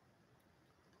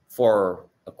 For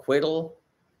acquittal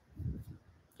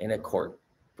in a court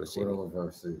proceeding. Acquittal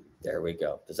versus. There we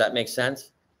go. Does that make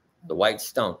sense? The white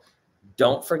stone.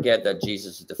 Don't forget that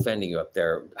Jesus is defending you up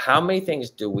there. How many things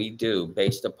do we do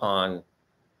based upon,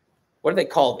 what do they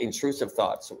call intrusive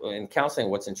thoughts? In counseling,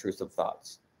 what's intrusive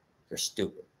thoughts? You're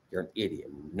stupid. You're an idiot.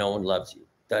 No one loves you.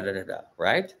 Da-da-da-da,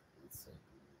 right?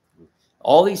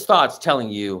 All these thoughts telling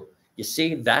you, you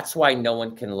see, that's why no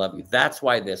one can love you. That's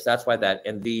why this, that's why that.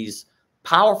 And these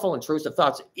powerful intrusive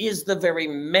thoughts is the very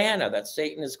manna that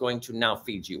Satan is going to now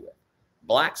feed you with.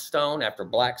 Black stone after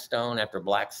black stone after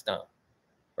black stone,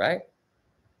 right?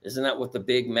 Isn't that what the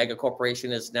big mega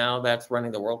corporation is now that's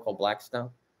running the world, called Blackstone?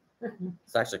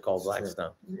 It's actually called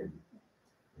Blackstone.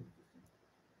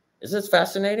 Isn't this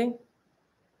fascinating?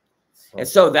 And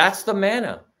so that's the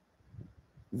manna.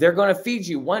 They're going to feed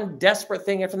you one desperate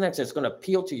thing after the next. It's going to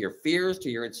appeal to your fears, to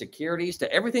your insecurities,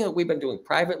 to everything that we've been doing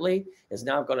privately is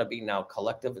now going to be now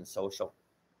collective and social.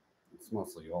 It's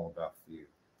mostly all about fear.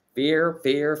 Fear,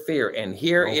 fear, fear. And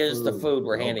here No is the food, food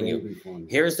we're no handing you. baby formula.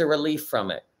 Here's the relief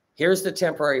from it. Here's the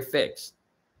temporary fix.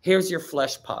 Here's your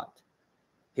flesh pot.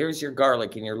 Here's your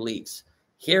garlic and your leeks.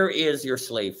 Here is your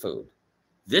slave food.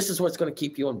 This is what's going to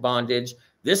keep you in bondage.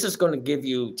 This is going to give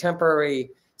you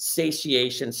temporary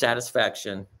satiation,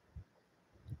 satisfaction.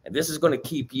 And this is going to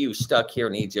keep you stuck here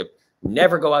in Egypt.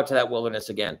 Never go out to that wilderness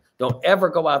again. Don't ever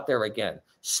go out there again.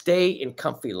 Stay in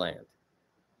comfy land.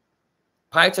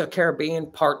 Pirates of the Caribbean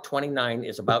Part 29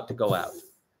 is about to go out.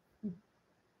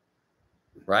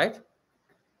 Right?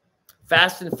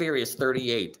 Fast and Furious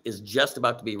 38 is just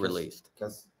about to be released.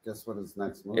 Guess what his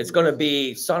next movie? It's going to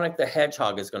be Sonic the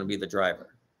Hedgehog is going to be the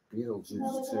driver.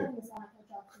 Beetlejuice 2.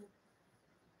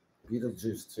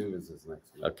 Beetlejuice 2 is his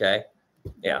next movie. Okay.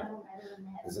 Yeah.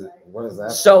 What is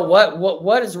that? So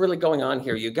what is really going on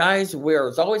here, you guys?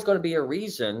 There's always going to be a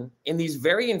reason in these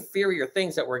very inferior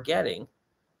things that we're getting.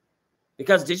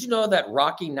 Because did you know that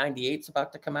Rocky 98 is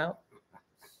about to come out?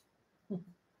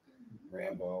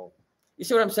 Rambo. You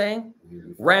see what I'm saying?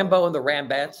 Rambo and the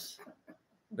Rambettes.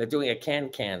 They're doing a can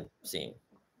scene.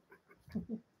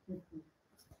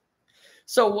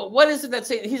 So what is it that's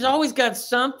saying? He's always got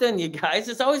something, you guys.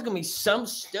 It's always going to be some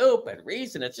stupid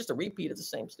reason. It's just a repeat of the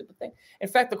same stupid thing. In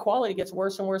fact, the quality gets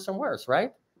worse and worse and worse,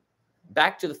 right?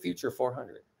 Back to the Future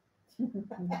 400.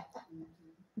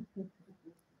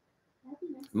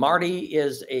 Marty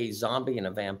is a zombie and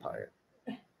a vampire.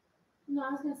 No,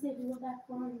 I was gonna say if you go back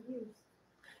 400 years.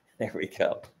 There we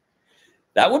go.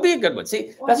 That would be a good one.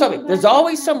 See, Or that's you what I go mean. There's back to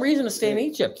always the some time- reason to stay in Yeah.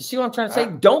 Egypt. You see what I'm trying to say?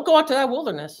 Don't go out to that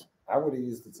wilderness. I would have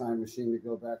used the time machine to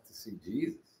go back to see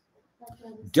Jesus. That's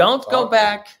what I was Don't go Okay.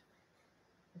 back.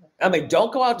 I mean,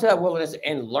 don't go out to that wilderness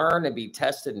and learn and be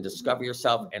tested and discover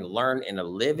yourself and learn in a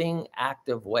living,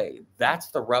 active way. That's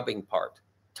the rubbing part.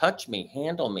 Touch me,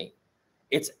 handle me.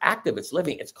 It's active, it's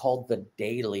living. It's called the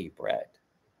daily bread.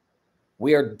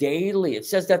 We are daily. It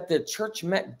says that the church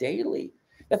met daily,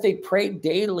 that they prayed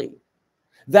daily,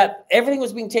 that everything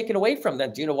was being taken away from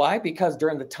them. Do you know why? Because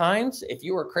during the times, if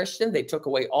you were a Christian, they took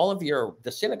away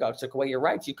the synagogues took away your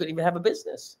rights. You couldn't even have a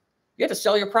business. You had to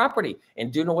sell your property.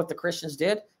 And do you know what the Christians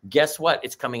did? Guess what?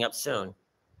 It's coming up soon.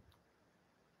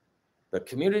 The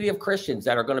community of Christians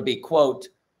that are going to be, quote,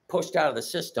 pushed out of the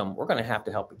system, we're going to have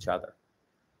to help each other.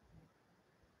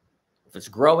 If it's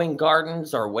growing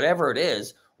gardens or whatever it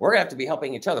is, we're going to have to be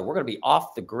helping each other. We're going to be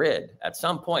off the grid. At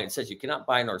some point, it says you cannot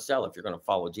buy nor sell if you're going to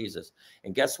follow Jesus.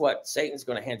 And guess what? Satan's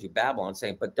going to hand you Babylon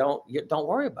saying, but don't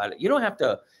worry about it. You don't have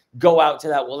to go out to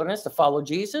that wilderness to follow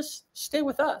Jesus. Stay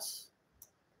with us.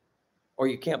 Or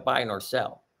you can't buy nor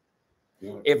sell. You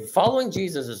know, If following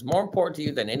Jesus is more important to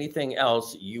you than anything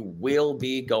else, you will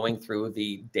be going through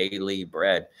the daily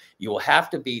bread. You will have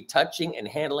to be touching and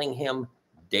handling him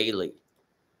daily.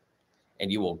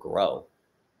 And you will grow.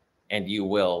 And you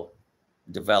will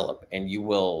develop. And you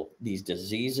will, these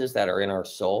diseases that are in our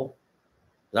soul.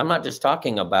 I'm not just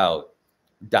talking about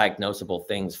diagnosable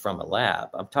things from a lab.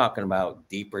 I'm talking about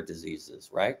deeper diseases,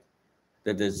 right?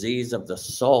 The disease of the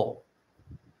soul.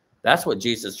 That's what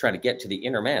Jesus is trying to get to, the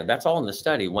inner man. That's all in the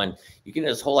study. When you get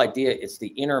this whole idea, it's the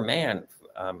inner man.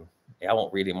 I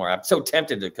won't read anymore. I'm so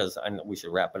tempted because I know we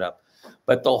should wrap it up.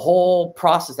 But the whole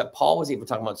process that Paul was even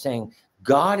talking about, saying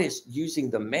God is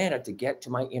using the manna to get to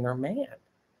my inner man.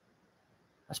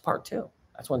 That's part 2.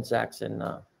 That's when Zach's in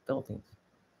Philippines.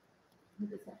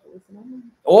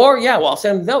 Or, yeah, well, I'll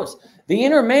send him those. The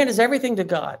inner man is everything to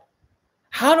God.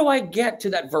 How do I get to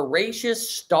that voracious,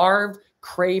 starved,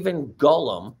 craven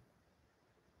golem?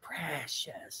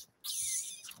 Precious.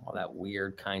 All that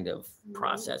weird kind of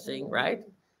processing, right?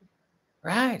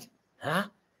 Right. Huh?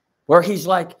 Where he's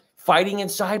like fighting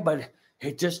inside, but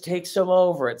it just takes him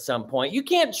over at some point. You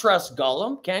can't trust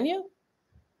Gollum, can you?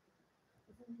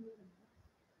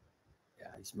 Yeah,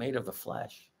 he's made of the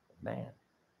flesh of man.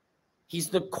 He's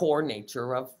the core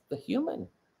nature of the human.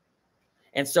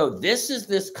 And so this is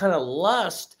this kind of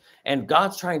lust, and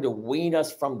God's trying to wean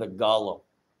us from the Gollum.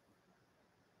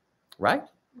 Right?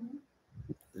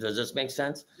 Does this make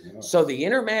sense? you know, So the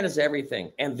inner man is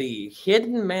everything. And the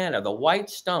hidden manna, the white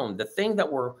stone, the thing that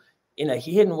we're in a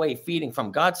hidden way feeding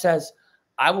from, God says,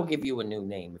 I will give you a new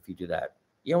name if you do that.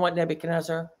 You know what,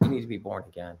 Nebuchadnezzar? You need to be born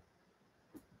again.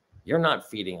 You're not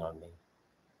feeding on me.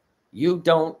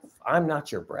 I'm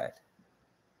not your bread.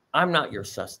 I'm not your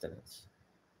sustenance.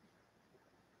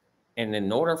 And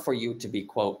in order for you to be,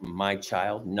 quote, my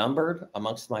child, numbered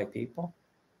amongst my people,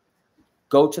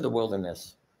 go to the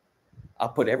wilderness. I'll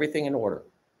put everything in order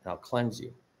and I'll cleanse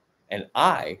you. And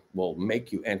I will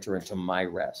make you enter into my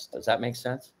rest. Does that make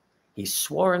sense? He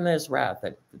swore in his wrath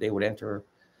that they would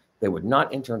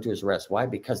not enter into his rest. Why?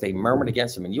 Because they murmured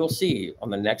against him. And you'll see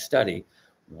on the next study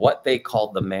what they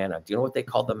called the manna. Do you know what they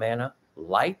called the manna?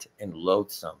 Light and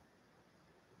loathsome.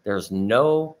 There's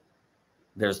nothing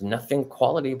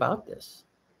quality about this.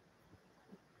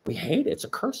 We hate it. It's a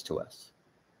curse to us.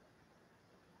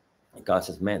 And God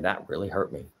says, man, that really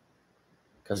hurt me.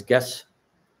 Because guess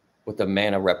what the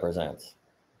manna represents?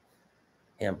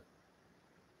 Him.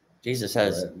 Jesus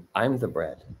says, bread. I'm the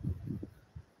bread.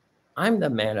 I'm the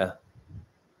manna.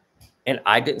 And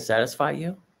I didn't satisfy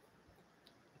you?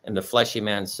 And the fleshy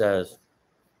man says,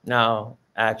 no,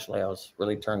 actually, I was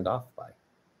really turned off by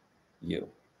you.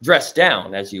 Dressed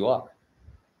down as you are.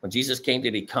 When Jesus came,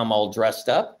 did he come all dressed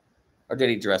up? Or did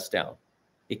he dress down?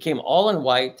 He came all in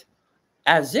white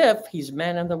as if he's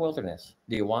man in the wilderness.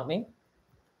 Do you want me?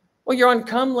 Well, you're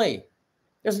uncomely.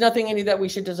 There's nothing in you that we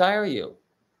should desire you.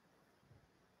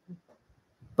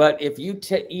 But if you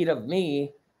eat of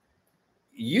me,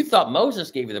 you thought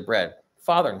Moses gave you the bread.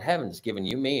 Father in heaven has given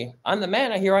you me. I'm the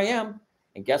manna, here I am.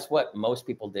 And guess what most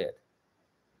people did?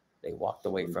 They walked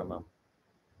away from him.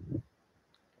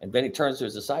 And then he turns to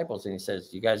his disciples and he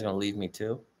says, you guys are going to leave me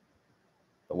too?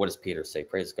 But what does Peter say?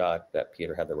 Praise God that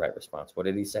Peter had the right response. What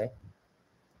did he say?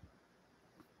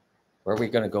 Where are we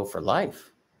going to go for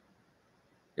life?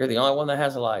 You're the only one that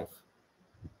has a life.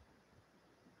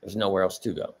 There's nowhere else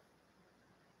to go.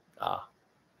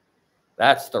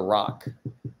 That's the rock,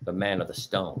 the man of the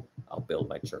stone I'll build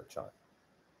my church on.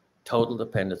 Total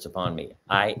dependence upon me.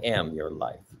 I am your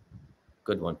life.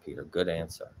 Good one, Peter. Good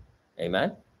answer.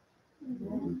 Amen?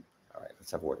 All right,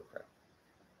 let's have a word of prayer.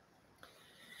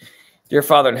 Dear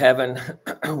Father in heaven,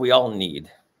 we all need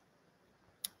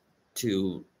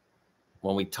to,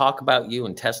 when we talk about you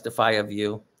and testify of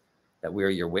you, that we are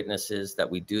your witnesses, that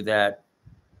we do that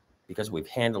because we've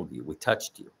handled you, we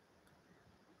touched you.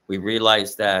 We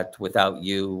realize that without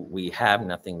you, we have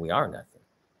nothing, we are nothing.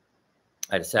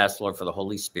 I just ask, Lord, for the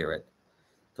Holy Spirit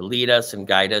to lead us and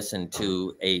guide us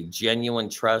into a genuine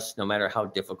trust, no matter how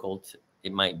difficult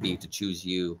it might be to choose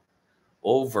you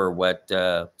over what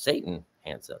Satan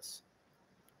hands us.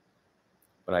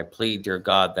 But I plead, dear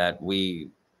God, that we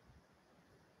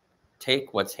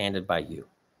take what's handed by you,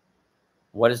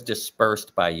 what is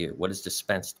dispersed by you, what is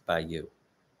dispensed by you.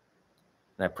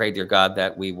 And I pray, dear God,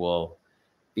 that we will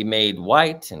be made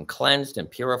white and cleansed and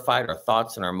purified. Our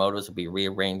thoughts and our motives will be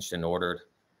rearranged and ordered.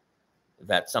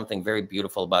 That something very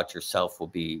beautiful about yourself will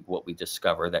be what we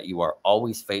discover, that you are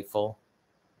always faithful.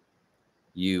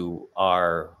 You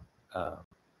are a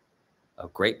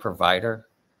great provider.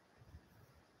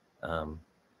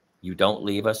 You don't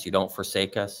leave us. You don't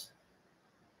forsake us.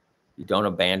 You don't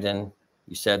abandon.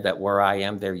 You said that where I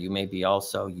am, there you may be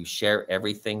also. You share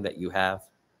everything that you have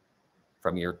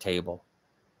from your table.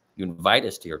 You invite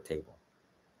us to your table.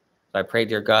 So I pray,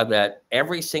 dear God, that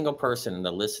every single person in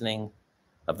the listening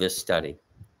of this study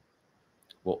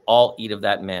will all eat of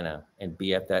that manna and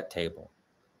be at that table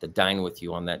to dine with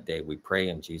you on that day. We pray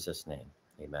in Jesus' name.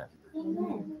 Amen.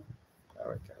 Amen. All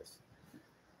right, guys.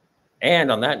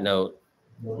 And on that note,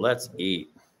 let's eat.